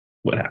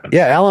what happened.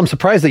 Yeah, Al, I'm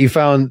surprised that you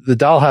found the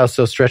dollhouse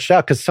so stretched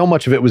out because so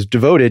much of it was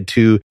devoted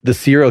to the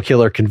serial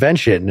killer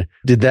convention.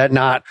 Did that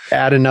not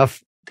add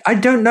enough? I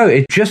don't know.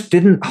 It just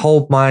didn't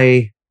hold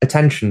my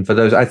attention for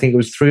those. I think it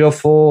was 3 or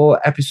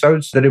 4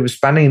 episodes that it was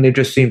spanning, and it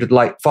just seemed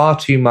like far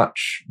too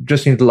much.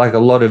 Just seemed like a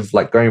lot of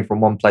like going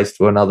from one place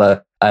to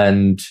another.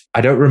 And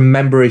I don't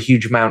remember a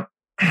huge amount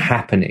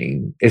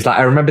happening. It's like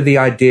I remember the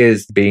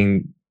ideas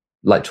being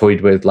like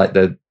toyed with, like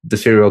the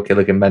serial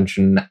killer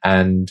convention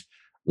and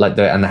like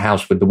the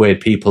house with the weird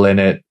people in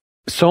it.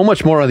 So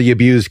much more of the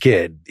abused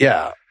kid.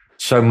 Yeah.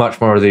 So much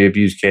more of the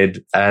abused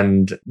kid.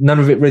 And none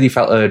of it really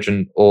felt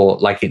urgent or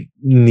like it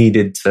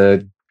needed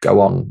to go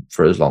on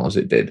for as long as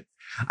it did.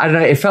 I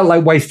don't know. It felt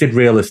like wasted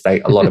real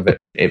estate. A lot of it.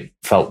 It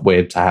felt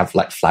weird to have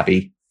like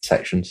flabby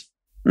sections.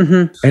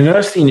 Mm-hmm. I know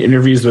I've seen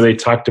interviews where they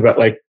talked about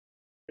like,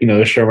 the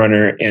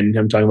showrunner and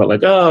him talking about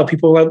like, oh,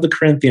 people love the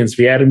Corinthians.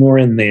 We added more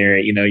in there.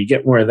 You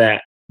get more of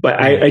that.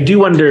 But I do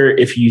wonder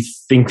if you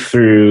think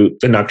through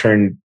the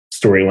Nocturne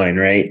storyline,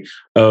 right?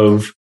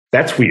 Of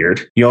that's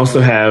weird. You also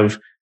have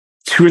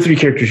 2 or 3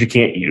 characters you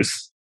can't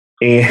use.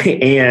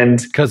 And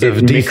because of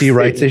DC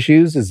rights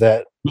issues, is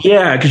that?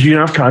 Yeah, because you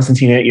don't have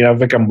Constantine in it. You have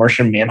like a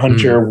Martian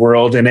Manhunter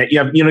world in it. You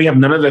have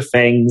none of the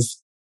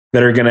things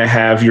that are going to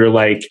have your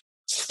like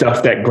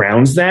stuff that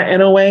grounds that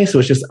in a way. So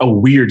it's just a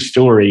weird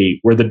story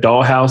where the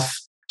Dollhouse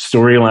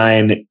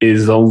storyline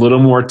is a little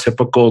more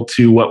typical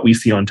to what we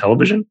see on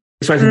television.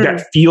 So I think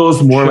that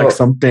feels more like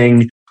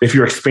something, if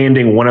you're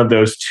expanding one of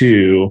those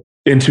 2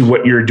 into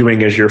what you're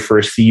doing as your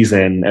first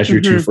season, as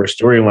your 2 first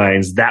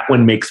storylines, that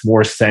one makes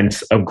more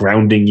sense of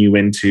grounding you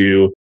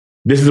into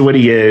this is what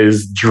he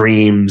is,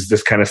 dreams,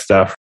 this kind of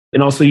stuff.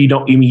 And also you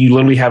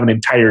literally have an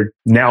entire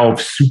now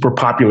super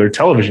popular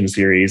television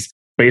series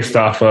based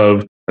off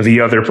of the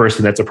other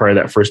person that's a part of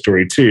that first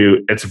story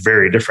too. It's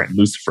very different,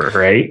 Lucifer,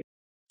 right?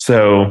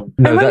 So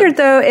I wondered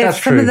though if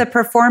some of the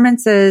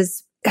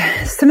performances,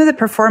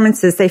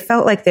 they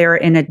felt like they were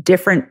in a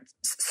different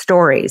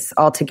stories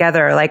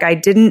altogether. Like I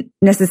didn't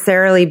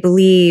necessarily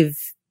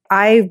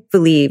I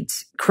believed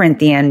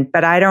Corinthian,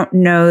 but I don't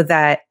know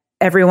that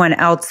everyone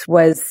else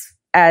was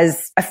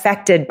as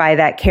affected by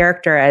that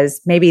character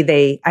as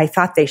maybe I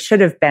thought they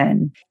should have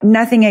been.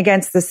 Nothing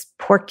against this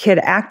poor kid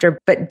actor,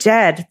 but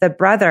Jed, the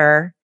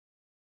brother,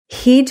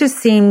 he just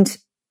seemed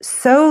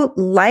so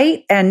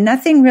light and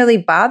nothing really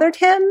bothered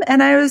him.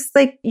 And I was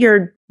like,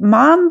 your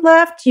mom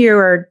left, you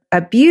were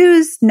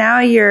abused.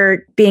 Now you're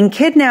being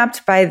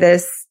kidnapped by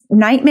this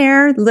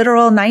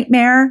literal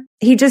nightmare.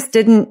 He just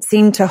didn't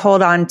seem to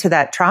hold on to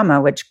that trauma,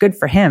 which good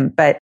for him,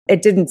 but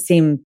it didn't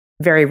seem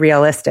very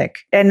realistic.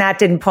 And that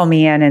didn't pull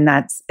me in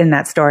that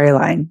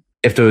storyline.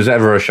 If there was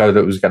ever a show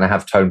that was going to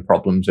have tone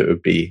problems, it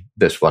would be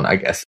this one, I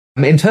guess.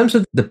 In terms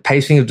of the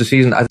pacing of the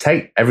season, I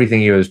take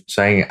everything you were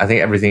saying. I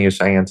think everything you're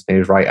saying, Anthony,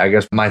 is right. I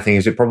guess my thing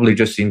is it probably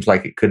just seems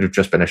like it could have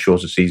just been a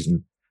shorter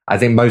season. I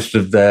think most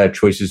of the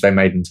choices they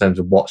made in terms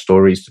of what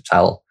stories to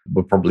tell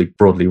were probably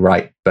broadly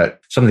right.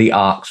 But some of the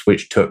arcs,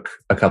 which took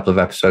a couple of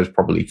episodes,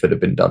 probably could have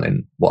been done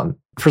in one.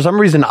 For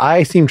some reason,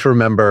 I seem to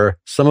remember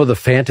some of the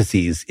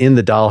fantasies in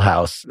the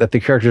Dollhouse, that the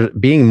characters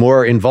being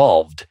more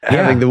involved,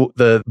 having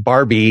the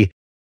Barbie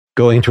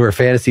going to her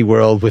fantasy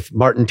world with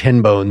Martin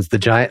Tenbones, the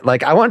giant.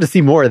 Like, I wanted to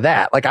see more of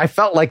that. Like, I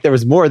felt like there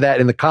was more of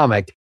that in the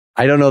comic.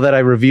 I don't know that I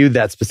reviewed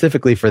that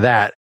specifically for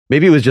that.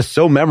 Maybe it was just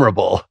so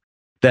memorable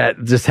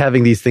that just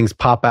having these things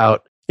pop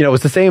out, it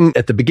was the same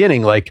at the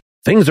beginning, like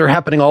things are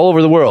happening all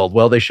over the world.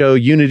 Well, they show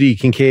Unity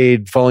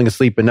Kincaid falling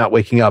asleep and not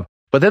waking up.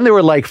 But then there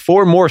were like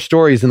 4 more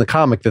stories in the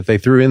comic that they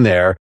threw in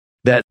there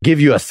that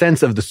give you a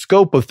sense of the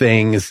scope of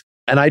things.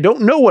 And I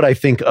don't know what I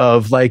think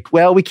of like,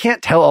 well, we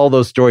can't tell all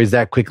those stories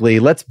that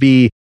quickly. Let's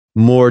be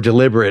more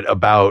deliberate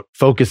about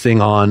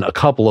focusing on a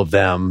couple of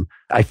them.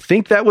 I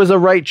think that was a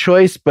right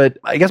choice, but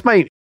I guess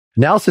my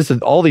analysis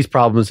of all these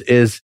problems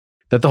is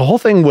that the whole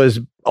thing was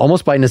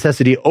almost by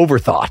necessity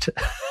overthought.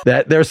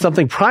 That there's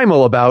something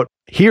primal about,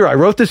 here, I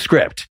wrote the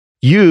script.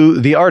 You,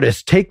 the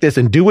artist, take this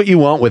and do what you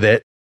want with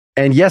it.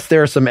 And yes,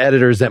 there are some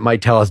editors that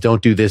might tell us,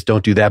 don't do this,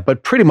 don't do that,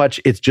 but pretty much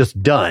it's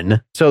just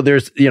done. So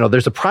there's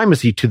a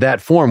primacy to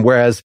that form.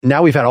 Whereas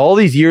now we've had all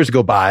these years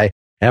go by,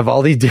 have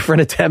all these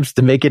different attempts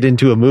to make it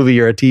into a movie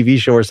or a TV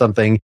show or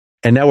something.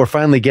 And now we're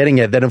finally getting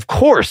it. Then of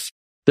course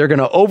they're going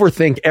to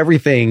overthink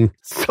everything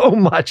so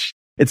much.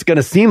 It's going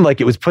to seem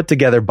like it was put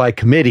together by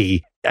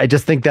committee. I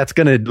just think that's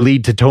going to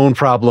lead to tone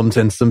problems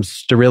and some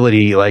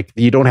sterility. Like,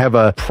 you don't have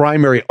a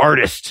primary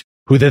artist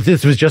who that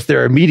this was just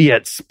their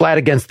immediate splat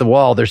against the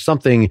wall. There's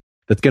something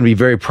that's going to be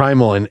very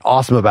primal and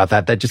awesome about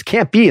that just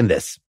can't be in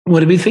this.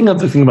 What we think of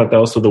the thing about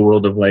also the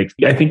world of, like,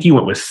 I think you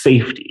went with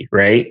safety,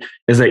 right?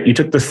 Is that you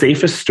took the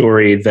safest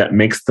story that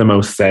makes the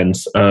most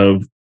sense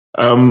of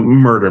a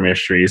murder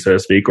mystery, so to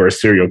speak, or a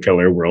serial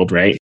killer world,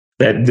 right?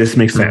 That this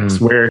makes sense.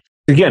 Where,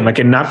 again, like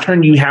in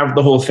Nocturne, you have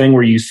the whole thing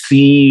where you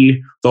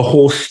see the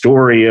whole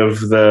story of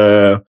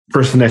the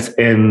person that's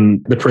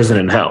in the prison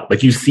in hell.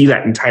 Like, you see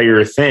that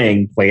entire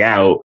thing play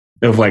out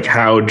of like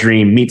how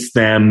Dream meets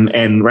them,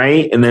 and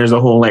right? And there's a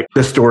whole like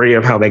the story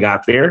of how they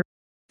got there.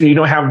 You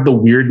don't have the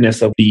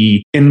weirdness of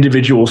the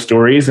individual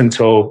stories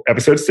until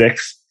episode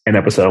 6 and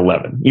episode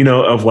 11,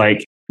 of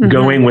like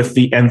going with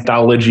the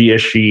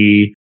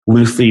anthology-ishy,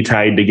 loosely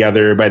tied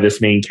together by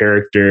this main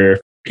character.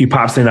 He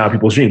pops in and out of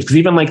people's dreams. Because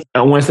even like,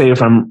 I want to say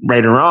if I'm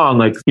right or wrong,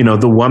 like,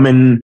 the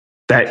woman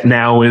that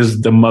now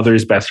is the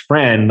mother's best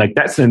friend, like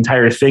that's the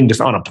entire thing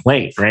just on a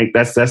plane, right?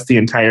 That's the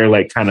entire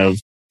like kind of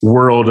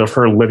world of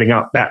her living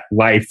out that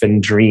life,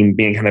 and Dream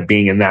being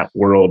in that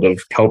world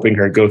of helping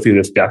her go through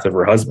this death of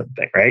her husband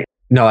thing, right?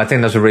 No, I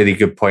think that's a really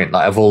good point.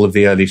 Like, of all of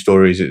the early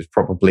stories, it's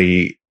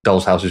probably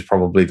Doll's House is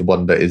probably the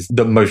one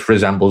that most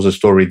resembles a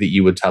story that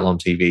you would tell on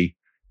TV.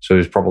 So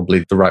it's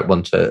probably the right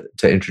one to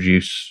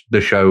introduce the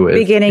show with.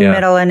 Beginning,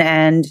 middle, and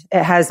end.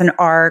 It has an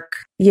arc.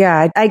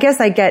 Yeah, I guess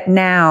I get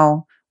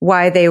now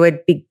why they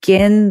would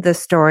begin the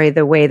story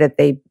the way that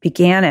they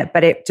began it.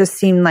 But it just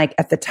seemed like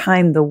at the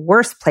time the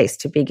worst place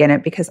to begin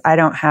it, because I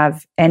don't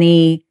have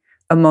any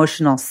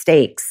emotional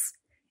stakes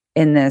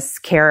in this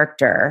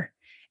character.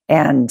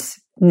 And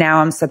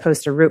now I'm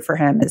supposed to root for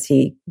him as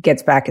he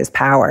gets back his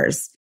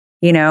powers,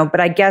 but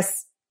I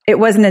guess it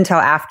wasn't until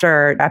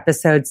after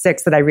episode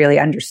 6 that I really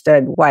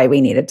understood why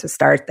we needed to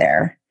start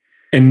there.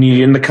 And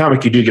in the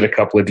comic, you do get a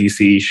couple of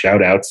DC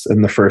shout outs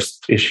in the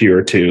first issue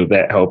or two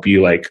that help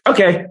you like,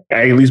 okay,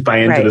 I at least buy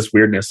into this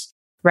weirdness.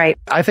 Right.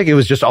 I think it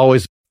was just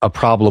always a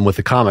problem with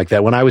the comic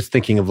that when I was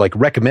thinking of like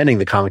recommending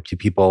the comic to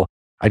people,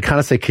 I'd kind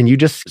of say, can you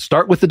just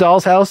start with the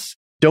Doll's House?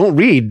 Don't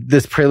read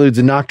this Preludes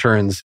and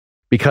Nocturnes,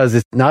 because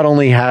it not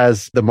only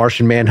has the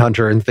Martian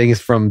Manhunter and things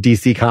from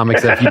DC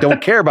Comics that if you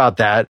don't care about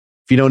that,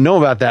 if you don't know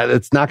about that,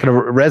 it's not going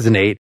to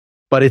resonate,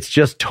 but it's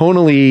just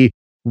tonally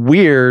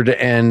weird,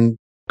 and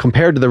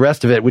compared to the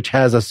rest of it, which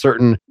has a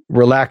certain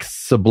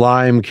relaxed,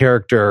 sublime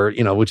character,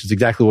 which is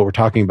exactly what we're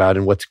talking about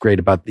and what's great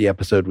about the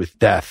episode with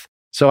Death.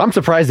 So I'm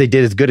surprised they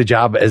did as good a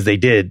job as they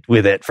did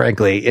with it,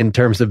 frankly, in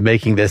terms of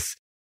making this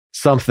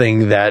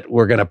something that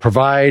we're going to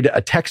provide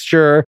a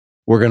texture,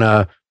 we're going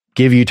to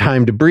give you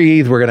time to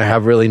breathe, we're going to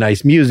have really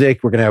nice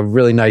music, we're going to have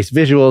really nice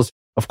visuals.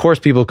 Of course,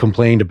 people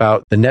complained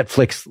about the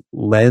Netflix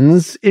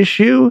lens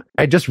issue.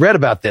 I just read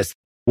about this.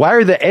 Why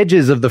are the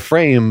edges of the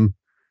frame,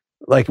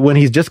 like when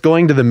he's just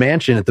going to the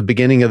mansion at the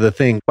beginning of the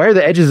thing, why are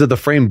the edges of the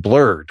frame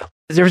blurred?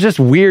 There's just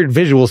weird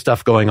visual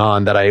stuff going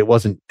on that I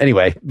wasn't,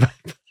 anyway.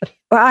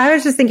 Well, I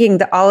was just thinking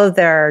that all of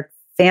their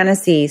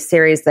fantasy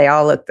series, they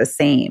all look the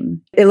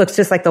same. It looks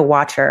just like The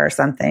Watcher or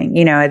something.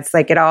 It's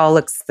like it all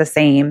looks the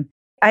same.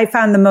 I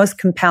found the most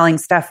compelling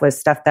stuff was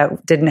stuff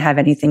that didn't have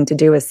anything to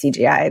do with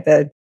CGI.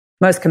 The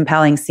most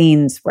compelling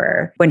scenes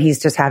were when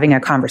he's just having a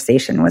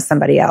conversation with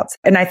somebody else.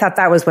 And I thought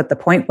that was what the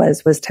point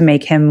was to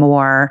make him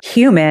more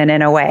human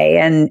in a way,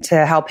 and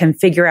to help him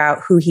figure out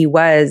who he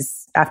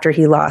was after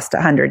he lost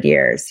 100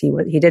 years. He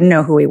didn't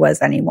know who he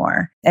was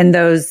anymore. And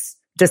those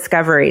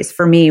discoveries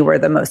for me were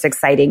the most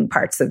exciting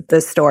parts of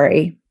the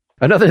story.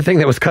 Another thing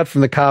that was cut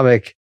from the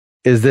comic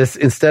is this,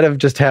 instead of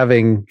just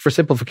having, for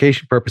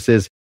simplification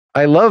purposes,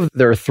 I love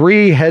there are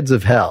 3 heads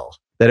of hell,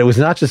 that it was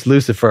not just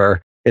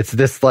Lucifer. It's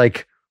this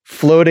like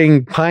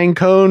floating pine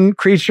cone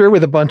creature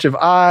with a bunch of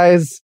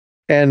eyes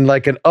and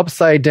like an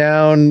upside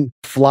down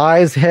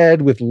fly's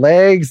head with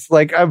legs.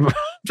 Like, I'm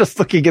just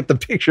looking at the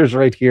pictures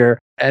right here,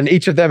 and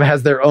each of them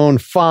has their own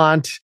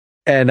font.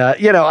 And,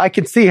 I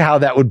can see how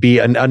that would be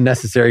an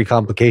unnecessary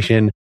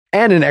complication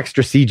and an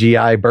extra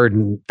CGI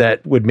burden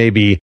that would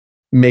maybe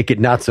make it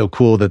not so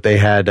cool that they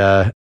had,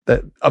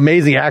 the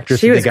amazing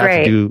actress who they got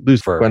to do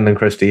Lucifer. Gwendolyn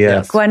Christie,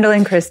 yes.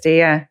 Gwendolyn Christie,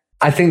 yeah.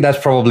 I think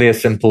that's probably a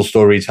simple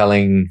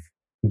storytelling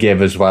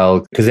give as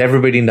well, because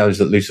everybody knows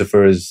that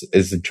Lucifer is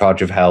in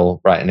charge of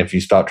hell, right? And if you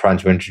start trying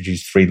to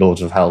introduce 3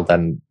 lords of hell,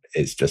 then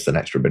it's just an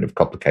extra bit of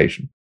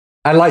complication.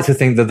 I like to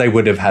think that they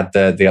would have had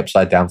the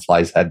upside down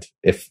fly's head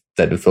if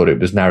they'd have thought it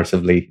was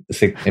narratively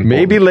important.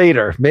 Maybe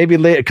later,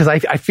 because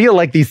I feel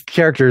like these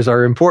characters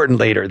are important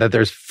later, that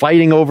there's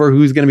fighting over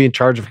who's going to be in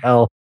charge of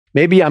hell.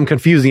 Maybe I'm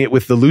confusing it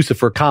with the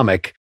Lucifer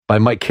comic by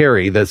Mike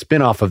Carey, the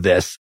spinoff of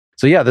this.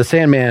 So yeah, the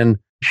Sandman.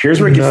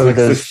 Here's where it gets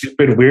the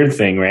stupid weird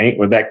thing, right?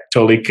 Where that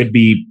totally could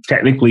be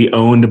technically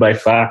owned by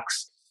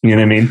Fox. You know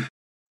what I mean?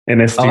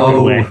 In a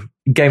stupid way.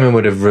 Gaiman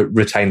would have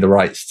retained the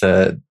rights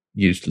to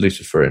use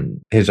Lucifer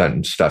in his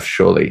own stuff,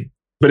 surely.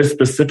 But it's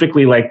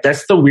specifically like,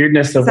 that's the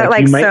weirdness of that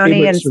like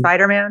Sony and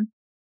Spider-Man?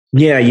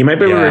 Yeah, you might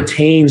be able to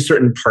retain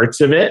certain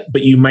parts of it,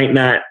 but you might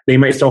not, they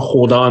might still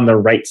hold on the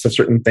rights of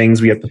certain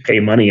things. We have to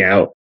pay money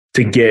out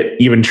to get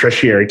even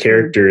tertiary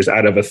characters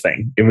out of a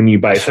thing when you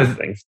buy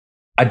something.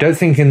 I don't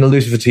think in the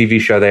Lucifer TV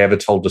show they ever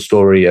told the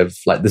story of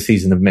like the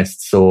Season of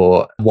Mists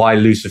or why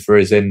Lucifer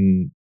is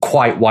in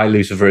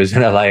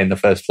LA in the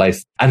first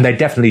place. And they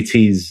definitely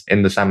tease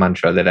in the Sandman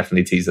show, they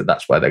definitely tease that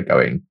that's where they're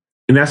going.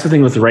 And that's the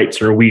thing with the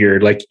rights are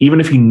weird. Like,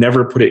 even if you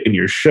never put it in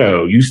your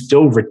show, you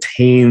still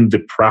retain the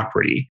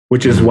property,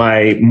 which is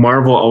why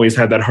Marvel always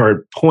had that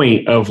hard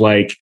point of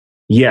like,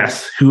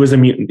 yes, who is a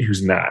mutant,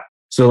 who's not.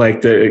 So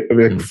like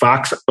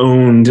Fox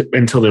owned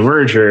until the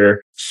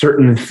merger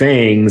certain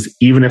things,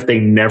 even if they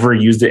never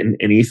used it in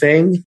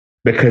anything,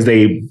 because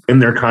they, in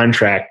their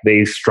contract,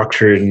 they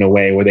structured it in a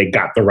way where they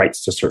got the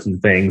rights to certain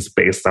things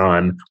based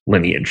on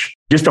lineage,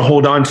 just to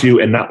hold on to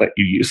and not let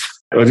you use.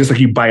 It was just like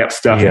you buy up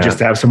stuff just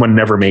to have someone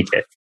never make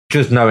it.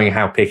 Just knowing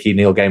how picky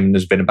Neil Gaiman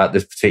has been about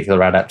this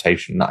particular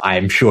adaptation,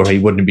 I'm sure he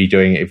wouldn't be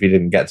doing it if he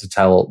didn't get to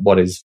tell what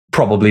is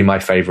probably my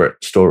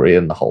favorite story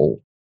in the whole,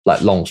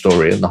 like long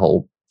story in the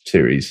whole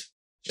series.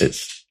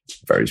 It's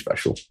very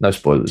special. No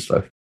spoilers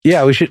though.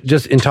 Yeah, we should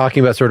just, in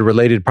talking about sort of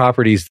related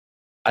properties,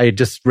 I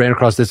just ran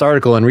across this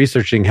article and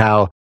researching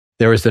how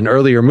there was an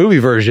earlier movie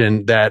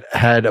version that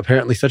had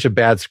apparently such a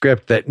bad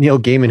script that Neil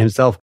Gaiman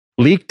himself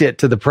leaked it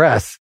to the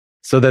press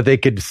so that they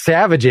could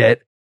savage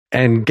it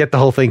and get the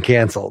whole thing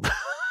canceled.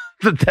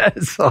 But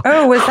that's was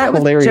that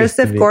with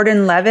Joseph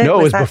Gordon-Levitt?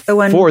 No, it was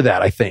before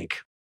that, I think.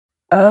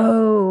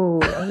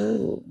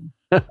 Oh.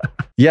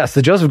 Yes,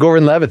 the Joseph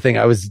Gordon-Levitt thing,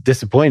 I was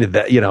disappointed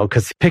that,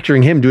 because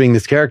picturing him doing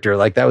this character,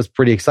 like that was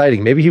pretty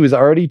exciting. Maybe he was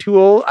already too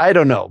old. I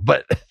don't know,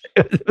 but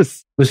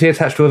was he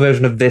attached to a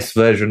version of this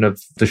version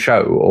of the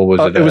show, or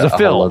was it? It was a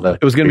film.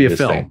 It was going to be a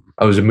film. Thing?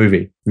 Oh, it was a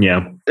movie.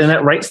 Yeah, and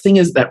that rights thing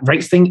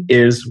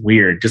is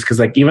weird. Just because,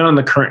 like, even on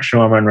the current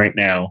show I'm on right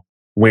now,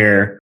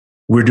 where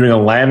we're doing a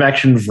live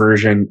action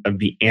version of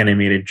the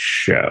animated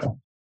show,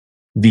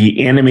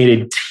 the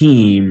animated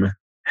team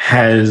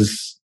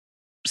has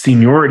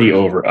seniority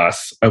over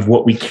us of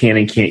what we can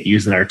and can't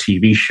use in our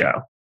TV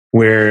show.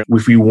 Where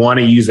if we want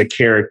to use a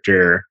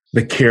character,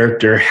 the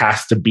character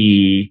has to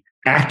be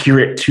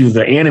accurate to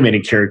the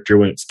animated character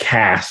when it's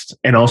cast,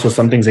 and also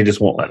some things they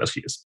just won't let us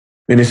use.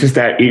 And it's just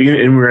that,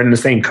 and we're in the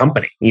same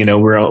company,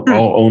 we're all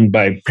owned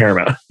by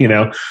Paramount,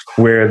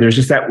 where there's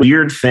just that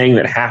weird thing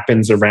that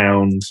happens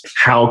around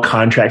how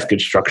contracts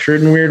get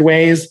structured in weird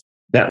ways,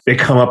 that they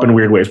come up in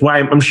weird ways. Well,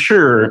 I'm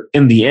sure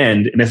in the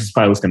end, and this is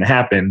probably what's going to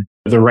happen,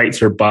 the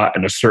rights are bought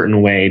in a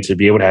certain way to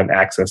be able to have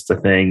access to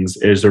things.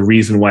 Is a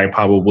reason why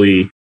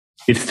probably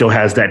it still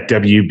has that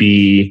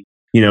WB,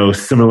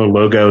 similar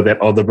logo that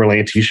all the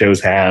Berlanti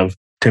shows have,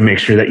 to make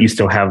sure that you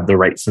still have the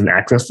rights and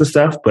access to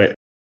stuff. But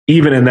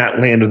even in that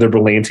land of the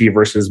Berlanti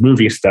versus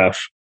movie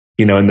stuff,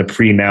 in the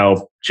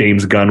pre-now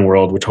James Gunn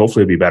world, which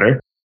hopefully will be better,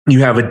 you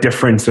have a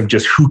difference of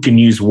just who can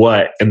use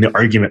what, and the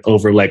argument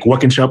over like what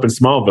can show up in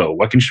Smallville,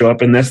 what can show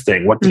up in this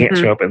thing, what can't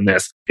show up in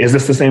this. Is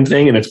this the same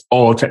thing? And it's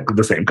all technically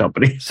the same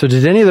company. So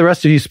did any of the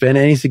rest of you spend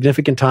any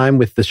significant time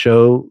with the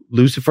show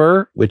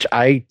Lucifer, which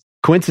I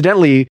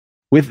coincidentally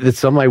with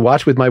some I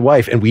watched with my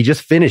wife, and we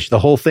just finished the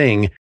whole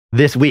thing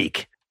this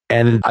week.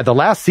 And the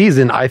last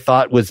season I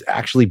thought was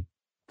actually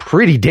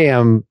pretty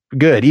damn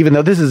good, even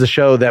though this is a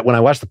show that when I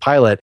watched the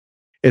pilot,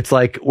 it's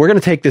like, we're going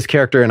to take this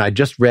character, and I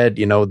just read,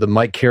 the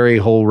Mike Carey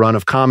whole run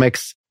of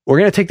comics. We're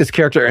going to take this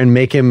character and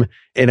make him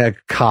in a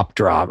cop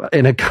drama.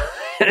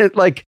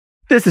 Like,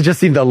 this has just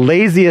seemed the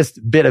laziest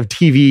bit of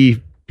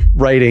TV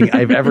writing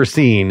I've ever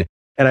seen.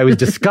 And I was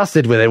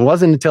disgusted with it. It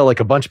wasn't until like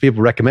a bunch of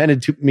people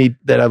recommended to me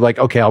that I'm like,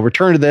 okay, I'll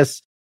return to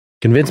this,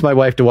 convince my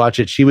wife to watch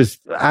it. She was,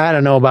 I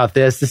don't know about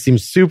this. This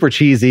seems super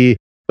cheesy.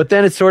 But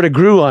then it sort of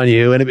grew on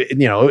you. And,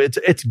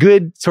 it's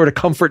good sort of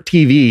comfort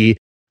TV,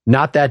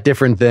 not that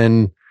different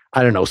than,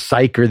 I don't know,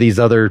 Psych or these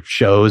other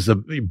shows,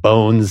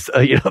 Bones,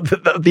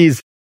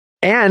 these.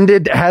 And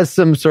it has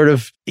some sort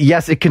of,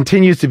 yes, it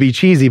continues to be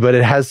cheesy, but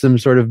it has some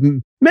sort of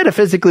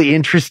metaphysically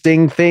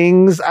interesting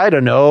things, I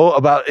don't know,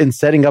 about in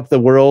setting up the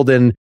world.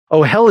 And,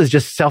 hell is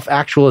just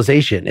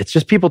self-actualization. It's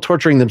just people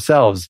torturing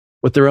themselves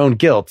with their own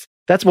guilt.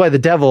 That's why the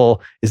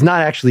devil is not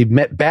actually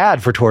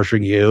bad for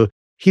torturing you.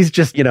 He's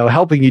just,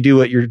 helping you do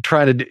what you're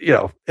trying to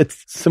do.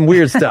 It's some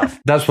weird stuff.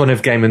 That's one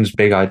of Gaiman's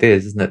big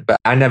ideas, isn't it? But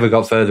I never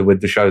got further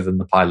with the show than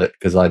the pilot,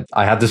 because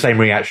I had the same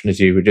reaction as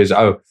you, which is,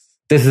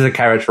 this is a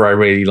character I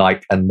really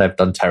like, and they've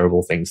done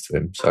terrible things to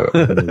him. So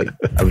I'm going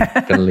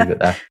to leave it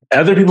there.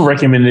 Other people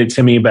recommended it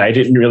to me, but I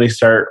didn't really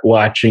start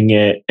watching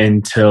it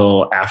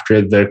until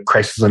after the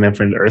Crisis on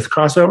Infinite Earth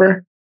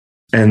crossover.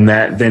 And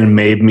that then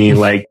made me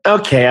like,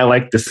 okay, I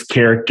like this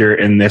character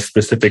in this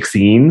specific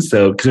scene.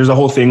 So, because there's a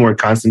whole thing where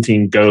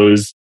Constantine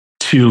goes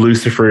to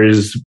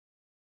Lucifer's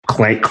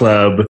Clank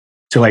Club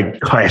to like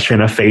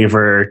question a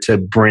favor to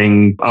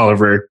bring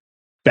Oliver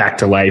back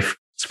to life.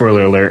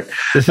 Spoiler alert.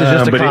 This is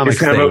just a comics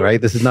thing,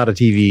 right? This is not a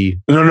TV.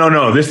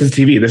 No. This is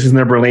TV. This is in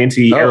the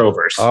Berlanti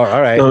Arrowverse. Oh,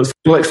 all right.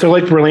 So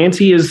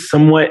Berlanti is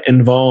somewhat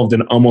involved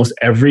in almost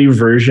every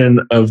version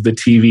of the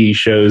TV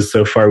shows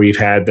so far we've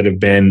had that have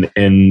been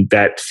in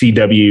that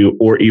CW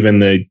or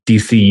even the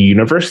DC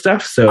Universe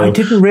stuff. So I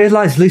didn't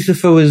realize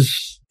Lucifer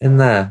was in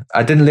there.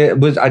 I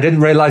didn't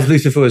realize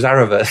Lucifer was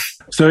Arrowverse.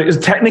 So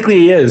it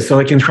technically is. So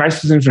like in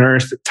Crisis on Infinite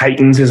Earth,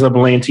 Titans is a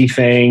Berlanti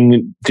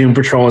thing. Doom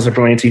Patrol is a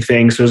Berlanti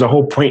thing. So there's a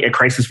whole point at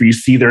Crisis where you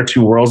see their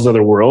two worlds,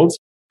 other worlds.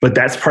 But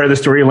that's part of the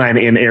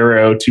storyline in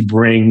Arrow to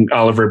bring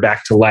Oliver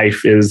back to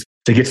life is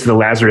to get to the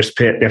Lazarus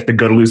Pit. They have to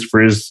go to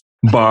Lucifer's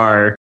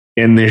bar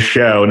in this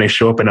show, and they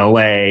show up in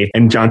LA,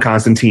 and John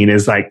Constantine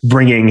is like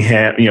bringing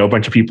him, a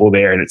bunch of people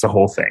there, and it's a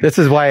whole thing. This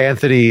is why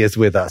Anthony is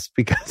with us,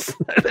 because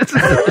this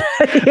is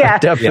a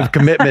depth of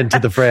commitment to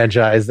the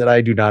franchise that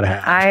I do not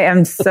have. I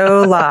am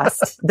so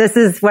lost. This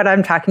is what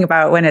I'm talking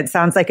about when it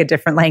sounds like a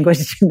different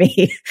language to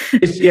me.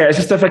 It's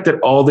just the fact that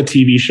all the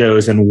TV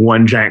shows in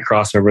one giant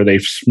crossover,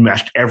 they've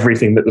smashed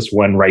everything that this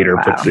one writer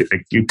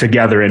put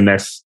together in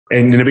this.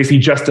 And it basically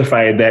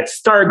justified that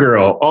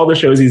Stargirl, all the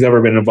shows he's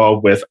ever been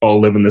involved with, all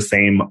live in the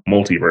same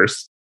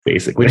multiverse,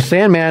 basically. Which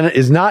Sandman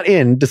is not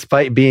in,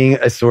 despite being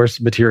a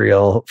source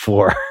material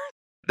for.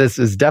 This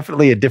is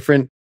definitely a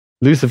different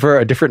Lucifer,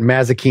 a different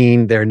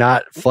Mazikeen. They're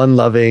not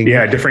fun-loving.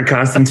 Yeah, different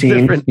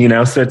Constantine,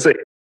 so it's like,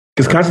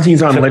 because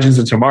Constantine's on Legends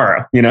of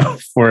Tomorrow,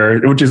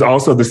 which is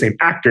also the same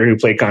actor who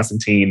played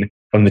Constantine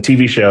from the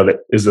TV show that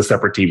is a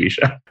separate TV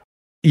show.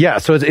 Yeah,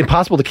 so it's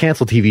impossible to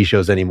cancel TV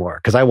shows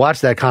anymore, because I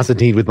watched that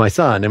Constantine with my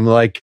son and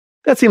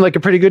that seemed like a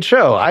pretty good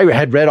show. I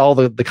had read all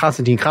the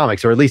Constantine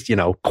comics, or at least,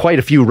 quite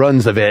a few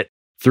runs of it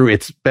through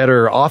its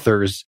better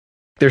authors.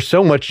 There's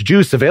so much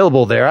juice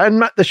available there.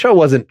 The show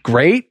wasn't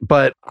great,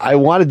 but I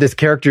wanted this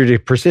character to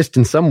persist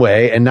in some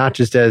way, and not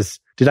just as,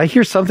 did I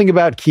hear something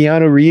about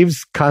Keanu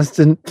Reeves,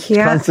 Constantine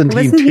Wasn't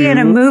 2? he in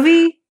a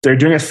movie? They're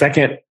doing a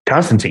second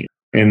Constantine,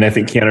 and I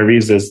think Keanu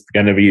Reeves is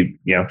going to be,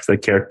 the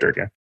character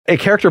again. A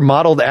character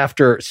modeled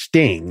after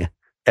Sting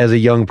as a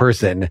young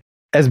person,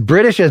 as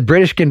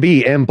British can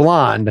be, and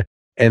blonde,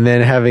 and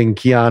then having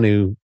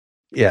Keanu,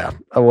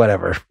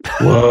 whatever.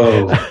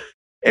 Whoa.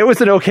 It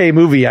was an okay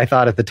movie, I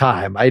thought, at the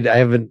time. I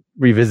haven't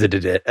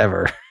revisited it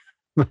ever.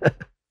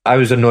 I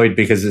was annoyed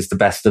because it's the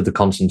best of the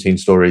Constantine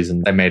stories,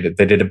 and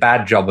they did a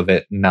bad job of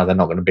it, and now they're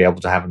not going to be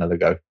able to have another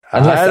go.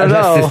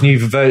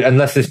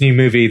 Unless this new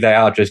movie, they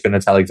are just going to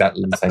tell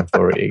exactly the same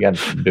story again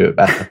and do it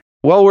better.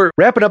 Well, we're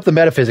wrapping up the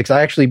metaphysics.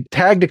 I actually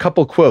tagged a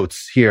couple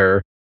quotes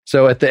here.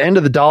 So at the end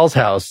of The Doll's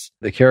House,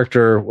 the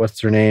character, what's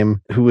her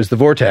name, who was the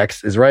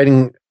Vortex, is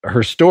writing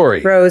her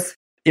story. Rose.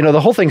 The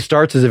whole thing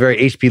starts as a very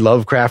H.P.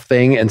 Lovecraft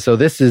thing. And so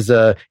this is,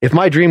 if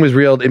my dream was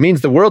real, it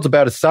means the world's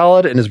about as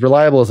solid and as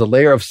reliable as a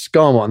layer of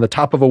scum on the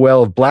top of a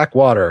well of black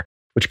water,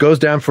 which goes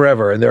down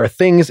forever. And there are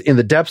things in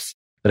the depths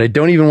that I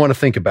don't even want to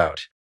think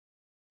about.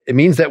 It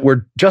means that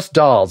we're just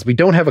dolls. We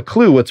don't have a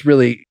clue what's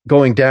really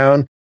going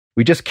down.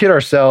 We just kid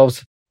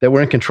ourselves that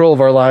we're in control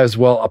of our lives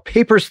while a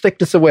paper's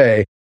thickness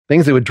away,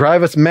 things that would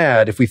drive us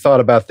mad if we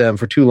thought about them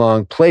for too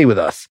long, play with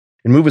us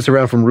and move us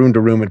around from room to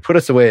room and put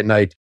us away at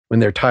night when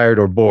they're tired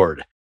or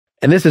bored.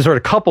 And this is sort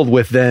of coupled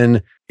with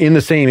then in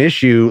the same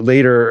issue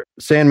later,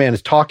 Sandman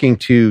is talking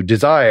to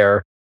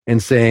Desire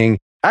and saying,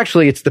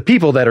 actually, it's the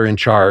people that are in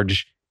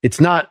charge. It's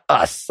not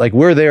us. Like,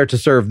 we're there to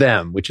serve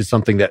them, which is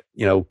something that,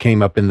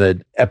 came up in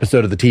the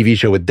episode of the TV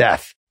show with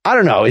Death. I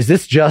don't know. Is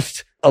this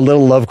just a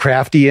little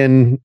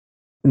Lovecraftian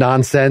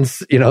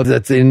nonsense,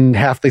 that's in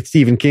half the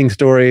Stephen King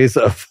stories,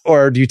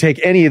 or do you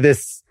take any of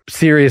this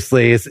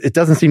seriously? It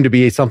doesn't seem to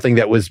be something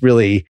that was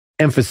really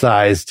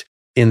emphasized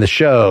in the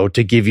show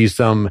to give you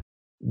some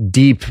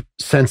deep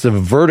sense of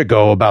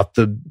vertigo about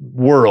the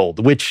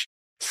world, which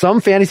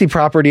some fantasy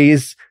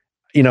properties,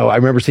 I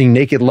remember seeing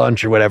Naked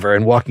Lunch or whatever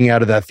and walking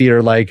out of that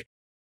theater like,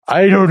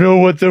 I don't know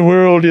what the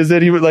world is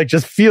anymore, like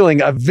just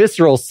feeling a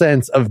visceral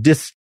sense of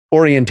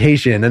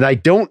disorientation. And I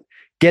don't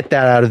get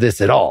that out of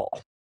this at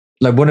all.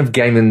 Like, one of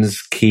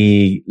Gaiman's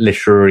key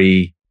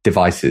literary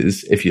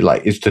devices, if you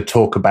like, is to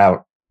talk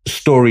about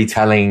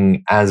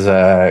storytelling as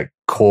a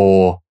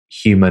core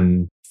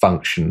human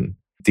function.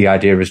 The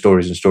idea of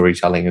stories and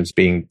storytelling as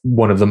being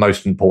one of the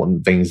most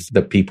important things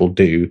that people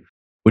do,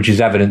 which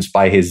is evidenced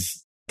by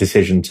his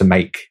decision to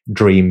make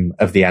Dream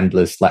of the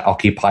Endless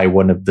occupy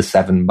one of the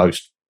 7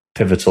 most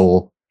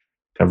pivotal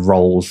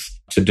roles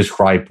to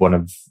describe one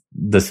of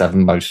the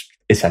 7 most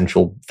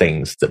essential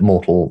things that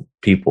mortal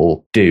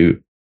people do.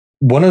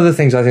 One of the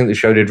things I think the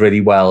show did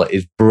really well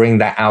is bring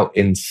that out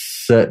in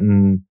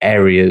certain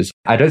areas.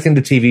 I don't think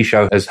the TV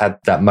show has had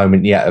that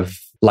moment yet of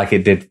like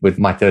it did with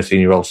my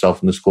 13-year-old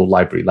self in the school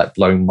library, like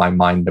blowing my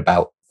mind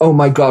about, oh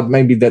my God,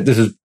 maybe that this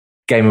is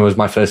gaming was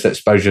my first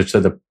exposure to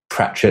the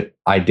Pratchett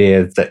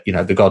idea that, you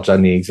know, the gods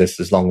only exist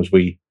as long as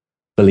we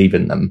believe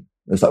in them.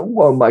 It's like,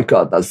 oh my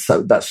God, that's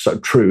so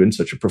true in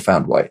such a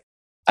profound way.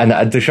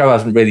 And the show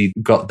hasn't really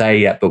got there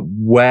yet, but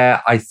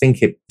where I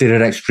think it did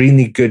an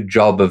extremely good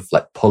job of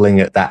like pulling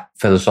at that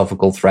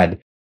philosophical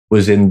thread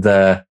was in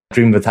the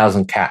Dream of a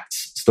Thousand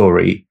Cats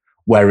story,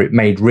 where it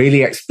made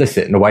really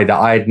explicit in a way that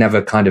I had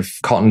never kind of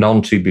cottoned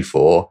onto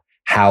before,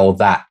 how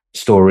that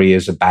story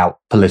is about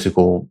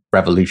political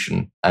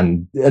revolution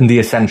and the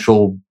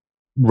essential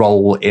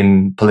role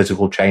in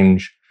political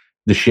change,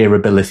 the sheer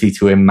ability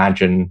to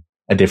imagine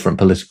a different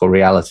political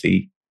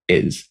reality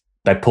is.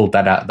 They pulled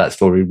that out of that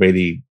story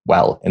really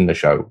well in the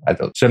show, I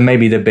thought. So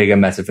maybe the bigger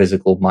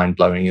metaphysical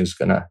mind-blowing is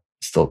going to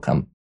still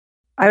come.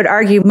 I would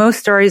argue most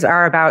stories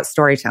are about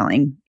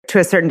storytelling to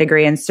a certain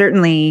degree. And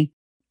certainly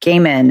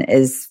Gaiman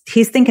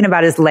he's thinking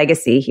about his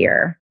legacy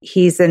here.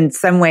 He's in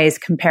some ways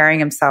comparing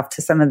himself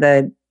to some of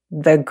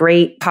the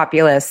great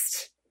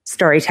populist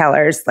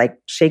storytellers like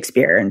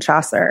Shakespeare and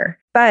Chaucer.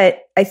 But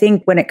I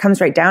think when it comes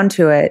right down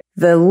to it,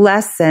 the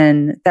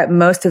lesson that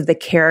most of the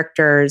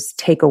characters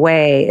take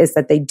away is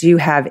that they do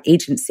have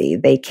agency.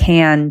 They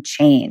can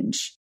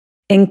change,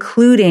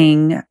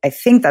 including, I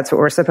think that's what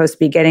we're supposed to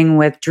be getting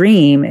with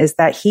Dream, is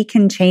that he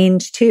can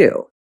change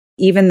too,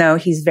 even though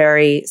he's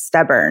very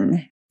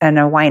stubborn and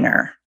a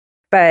whiner.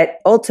 But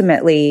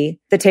ultimately,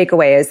 the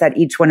takeaway is that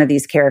each one of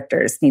these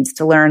characters needs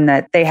to learn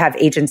that they have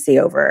agency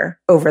over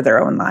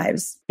their own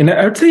lives. And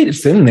I would say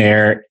it's in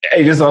there.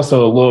 It is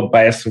also a little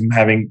biased from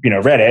having,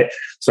 read it.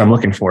 So I'm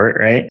looking for it,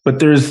 right? But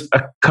there's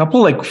a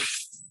couple, like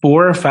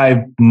 4 or 5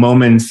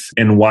 moments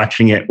in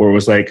watching it where it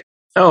was like,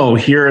 oh,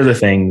 here are the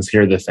things,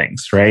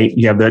 right?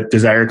 You have the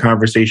desire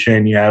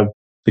conversation. You have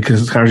the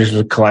conversation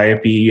with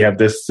Calliope. You have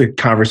this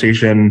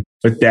conversation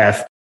with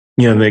Death.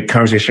 The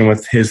conversation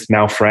with his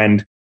now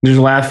friend. There's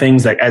a lot of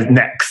things like as an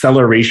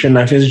acceleration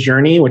of his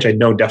journey, which I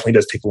know definitely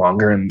does take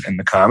longer in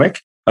the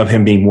comic, of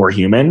him being more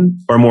human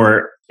or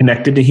more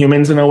connected to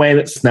humans in a way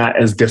that's not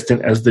as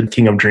distant as the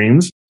King of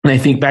Dreams. And I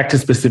think back to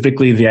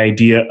specifically the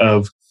idea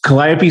of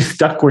Calliope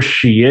stuck where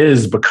she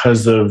is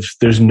because of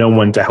there's no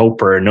one to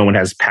help her, no one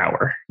has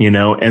power, and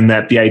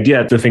that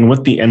the thing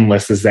with the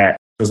Endless is that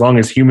as long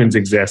as humans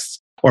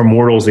exist or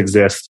mortals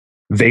exist,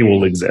 they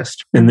will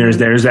exist. And there's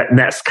that, and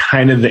that's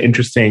kind of the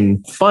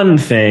interesting, fun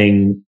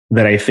thing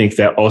that I think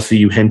that also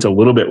you hint a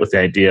little bit with the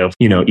idea of,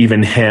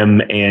 even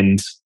him and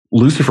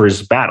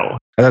Lucifer's battle.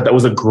 I thought that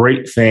was a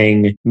great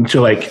thing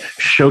to like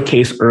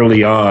showcase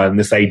early on,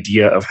 this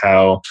idea of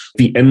how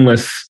the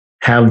Endless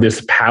have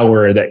this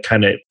power that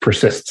kind of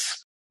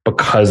persists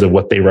because of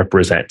what they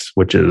represent,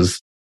 which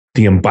is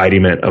the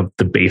embodiment of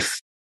the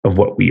base of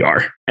what we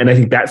are. And I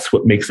think that's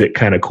what makes it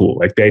kind of cool.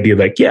 Like the idea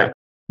like, yeah,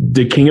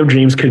 the King of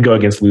Dreams could go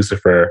against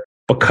Lucifer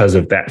because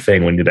of that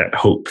thing, when you did that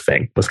hope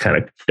thing was kind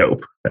of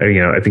dope.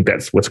 I think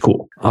that's what's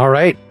cool. All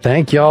right.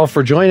 Thank y'all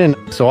for joining.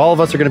 So all of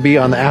us are going to be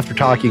on the after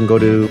talk. You can go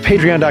to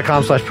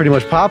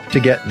patreon.com/prettymuchpop to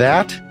get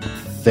that.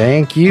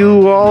 Thank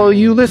you, all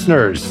you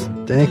listeners.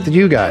 Thank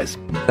you guys.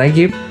 Thank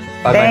you.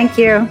 Bye-bye. Thank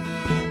you.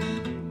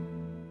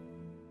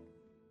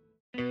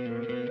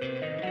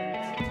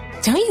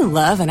 Don't you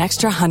love an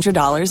extra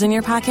 $100 in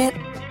your pocket?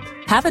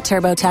 Have a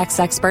TurboTax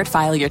expert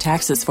file your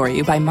taxes for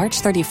you by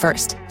March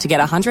 31st to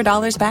get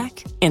 $100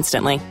 back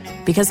instantly.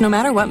 Because no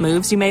matter what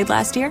moves you made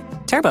last year,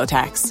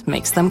 TurboTax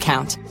makes them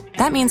count.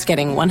 That means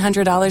getting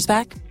 $100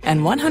 back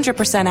and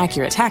 100%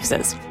 accurate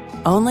taxes,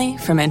 only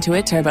from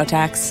Intuit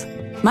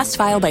TurboTax. Must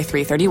file by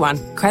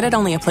 3/31. Credit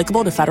only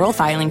applicable to federal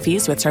filing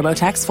fees with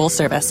TurboTax full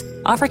service.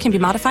 Offer can be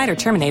modified or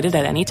terminated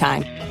at any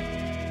time.